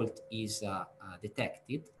fault is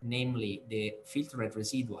detected, namely the filtered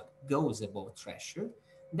residual goes above threshold,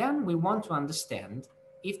 then we want to understand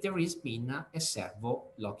if there has been a servo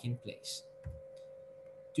lock in place.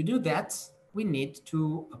 To do that, we need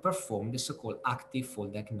to perform the so-called active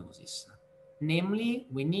fault diagnosis. Namely,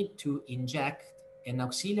 we need to inject an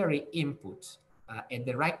auxiliary input at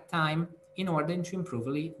the right time in order to improve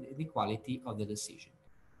the quality of the decision.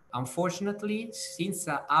 Unfortunately, since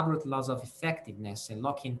abrupt loss of effectiveness and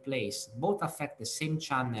lock in place both affect the same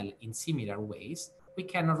channel in similar ways, we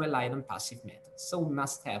cannot rely on passive methods. So we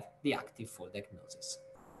must have the active fault diagnosis.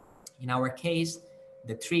 In our case,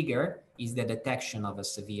 the trigger is the detection of a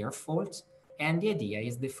severe fault, and the idea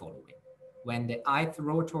is the following. When the ith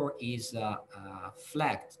rotor is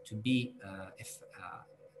flagged to be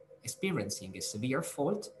experiencing a severe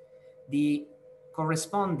fault, the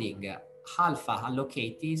corresponding alpha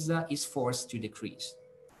allocated is forced to decrease.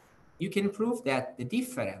 You can prove that the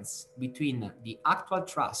difference between the actual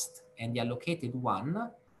thrust and the allocated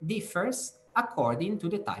one differs according to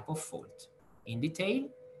the type of fault. In detail,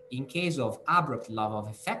 in case of abrupt loss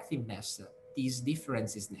of effectiveness, this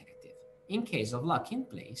difference is negative. In case of lock in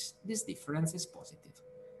place, this difference is positive.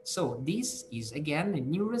 So this is again a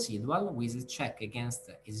new residual with a check against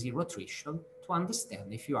a zero threshold to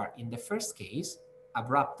understand if you are in the first case,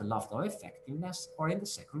 abrupt loss of effectiveness, or in the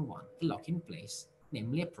second one, a lock in place,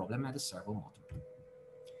 namely a problem at the servo motor.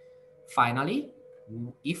 Finally,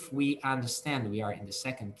 if we understand we are in the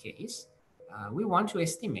second case, we want to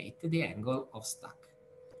estimate the angle of stack.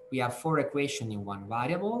 We have 4 equations in one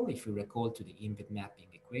variable, if you recall to the input mapping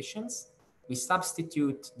equations. We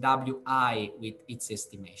substitute Wi with its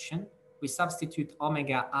estimation. We substitute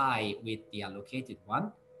omega I with the allocated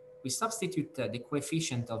one. We substitute the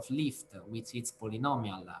coefficient of lift with its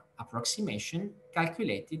polynomial approximation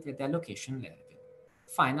calculated at the allocation level.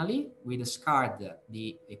 Finally, we discard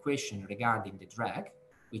the equation regarding the drag,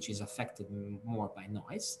 which is affected more by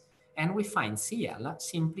noise, and we find CL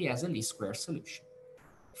simply as a least square solution.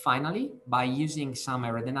 Finally, by using some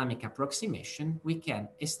aerodynamic approximation, we can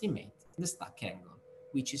estimate the stack angle,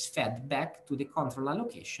 which is fed back to the control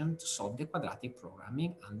allocation to solve the quadratic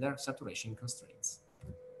programming under saturation constraints.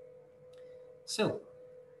 So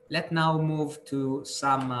let's now move to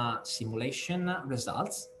some simulation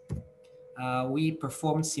results. We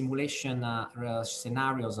performed simulation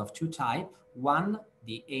scenarios of two types. One,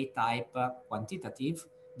 the A-type quantitative,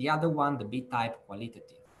 the other one, the B-type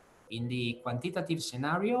qualitative. In the quantitative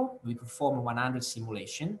scenario, we performed 100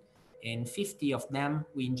 simulation. In 50 of them,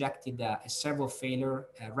 we injected a servo failure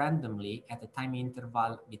randomly at a time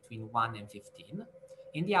interval between 1 and 15.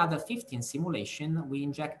 In the other 15 simulation, we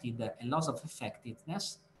injected a loss of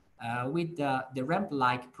effectiveness with the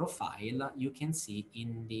ramp-like profile you can see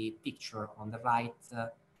in the picture on the right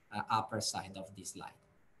upper side of this slide.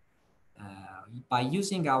 By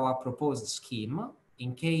using our proposed scheme,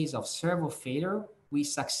 in case of servo failure, we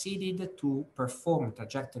succeeded to perform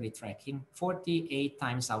trajectory tracking 48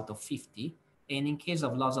 times out of 50, and in case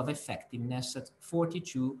of loss of effectiveness,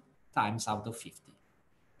 42 times out of 50.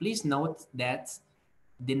 Please note that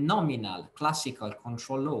the nominal classical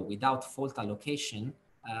control law without fault allocation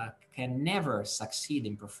can never succeed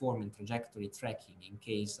in performing trajectory tracking in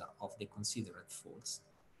case of the considered faults.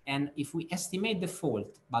 And if we estimate the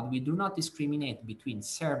fault, but we do not discriminate between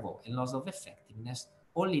servo and loss of effectiveness,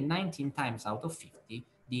 only 19 times out of 50,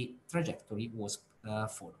 the trajectory was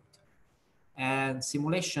followed. And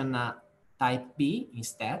simulation type B,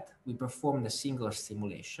 instead, we performed a singular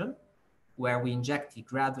simulation where we injected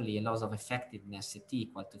gradually a loss of effectiveness at t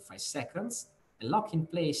equal to 5 seconds, a lock in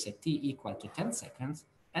place at t equal to 10 seconds,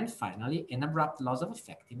 and finally an abrupt loss of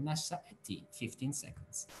effectiveness at t 15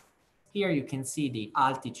 seconds. Here you can see the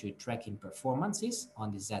altitude tracking performances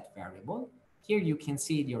on the z variable. Here you can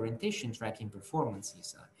see the orientation tracking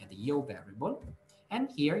performances at the yaw variable. And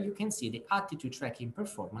here you can see the attitude tracking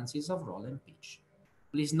performances of roll and pitch.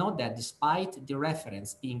 Please note that despite the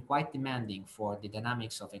reference being quite demanding for the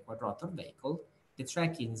dynamics of a quadrotor vehicle, the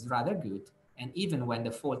tracking is rather good, and even when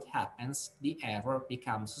the fault happens, the error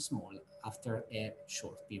becomes small after a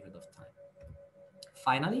short period of time.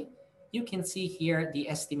 Finally, you can see here the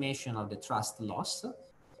estimation of the thrust loss.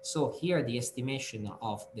 So here the estimation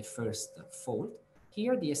of the first fault,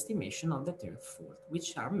 here the estimation of the third fault,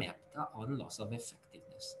 which are mapped on loss of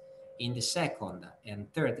effectiveness. In the second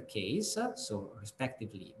and third case, so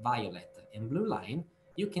respectively violet and blue line,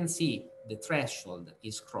 you can see the threshold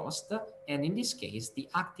is crossed, and in this case, the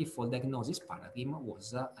active fault diagnosis paradigm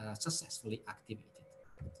was successfully activated.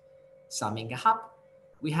 Summing up,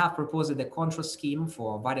 we have proposed a control scheme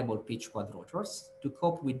for variable pitch quadrotors to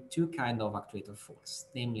cope with two kinds of actuator faults,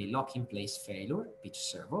 namely lock-in-place failure, pitch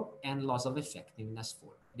servo, and loss of effectiveness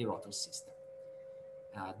for the rotor system.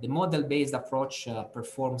 The model-based approach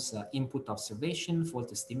performs input observation,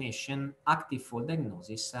 fault estimation, active fault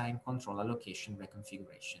diagnosis, and control allocation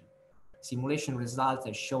reconfiguration. Simulation results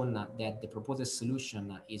have shown that the proposed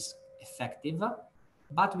solution is effective,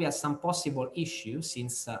 but we have some possible issues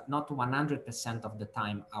since not 100% of the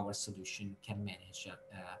time our solution can manage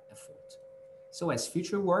a fault. So as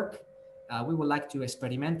future work, we would like to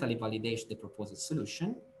experimentally validate the proposed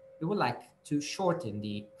solution. We would like to shorten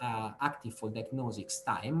the active fault diagnosis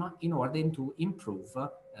time in order to improve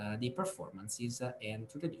the performances and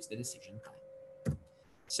to reduce the decision time.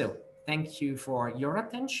 So thank you for your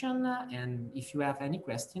attention, and if you have any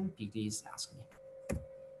question, please ask me.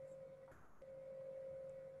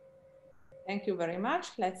 Thank you very much.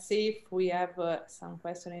 Let's see if we have some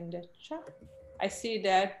question in the chat. I see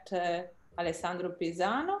that Alessandro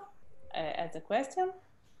Pisano has a question.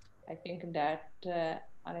 I think that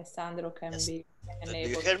Alessandro can be enabled. Do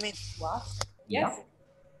you hear me? Yes. Yeah.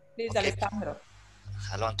 Please, Okay. Alessandro.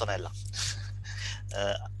 Hello, Antonella.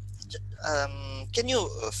 Can you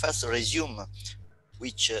first resume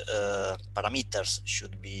which parameters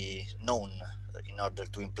should be known in order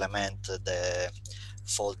to implement the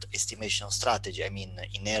fault estimation strategy? I mean,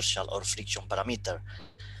 inertial or friction parameter.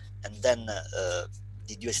 And then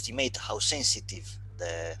did you estimate how sensitive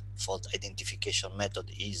the fault identification method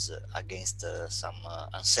is against some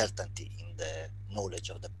uncertainty in the knowledge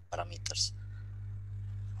of the parameters?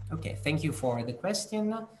 Okay, thank you for the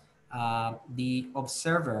question. The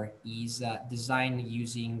observer is designed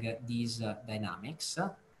using these dynamics.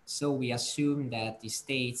 So we assume that the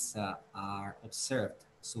states are observed.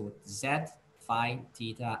 So Z, phi,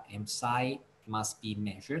 theta, and psi must be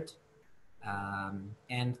measured.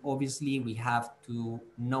 And obviously we have to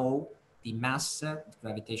know the mass, the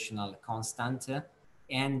gravitational constant,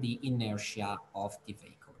 and the inertia of the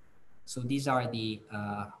vehicle. So these are the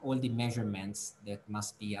all the measurements that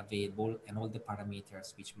must be available and all the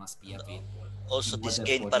parameters which must be available. Also, these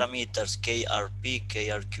gain parameters, KRP,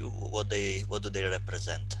 KRQ, what do they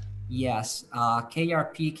represent? Yes,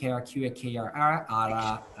 KRP, KRQ, and KRR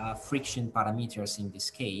are friction parameters in this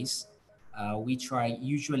case, which are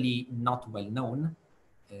usually not well known.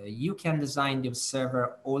 You can design the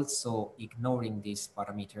observer also ignoring these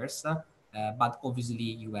parameters, but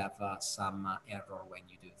obviously you have some error when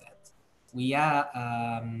you do that. We are,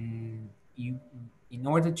 in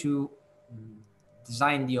order to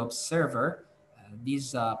design the observer,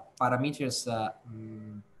 these parameters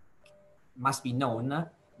must be known,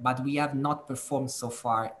 but we have not performed so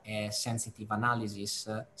far a sensitive analysis.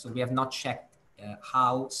 So we have not checked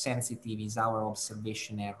how sensitive is our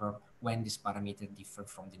observation error when this parameter differ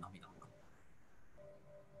from the nominal one.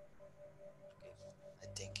 I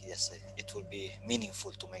think, yes, it will be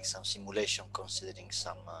meaningful to make some simulation considering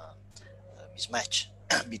some mismatch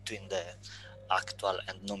between the actual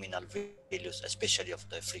and nominal values, especially of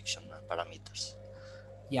the friction parameters.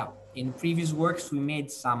 Yeah, in previous works, we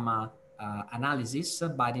made some analysis,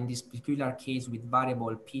 but in this particular case with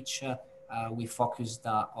variable pitch, we focused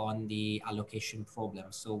on the allocation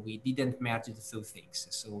problem. So we didn't merge the two things.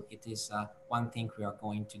 So it is one thing we are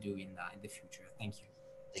going to do in the future. Thank you.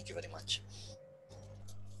 Thank you very much.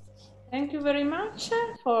 Thank you very much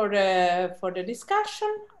for the discussion.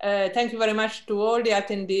 Thank you very much to all the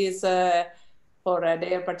attendees for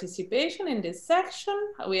their participation in this section.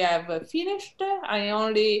 We have finished. I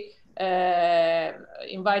only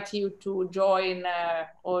invite you to join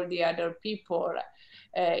all the other people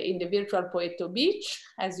in the virtual Poeto Beach,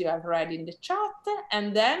 as you have read in the chat.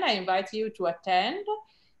 And then I invite you to attend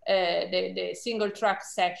the single track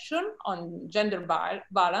section on gender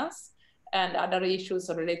balance and other issues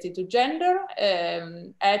related to gender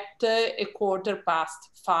at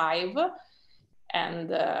 5:15. And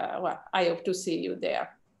well, I hope to see you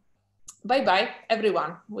there. Bye-bye,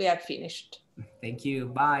 everyone. We are finished. Thank you.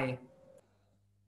 Bye.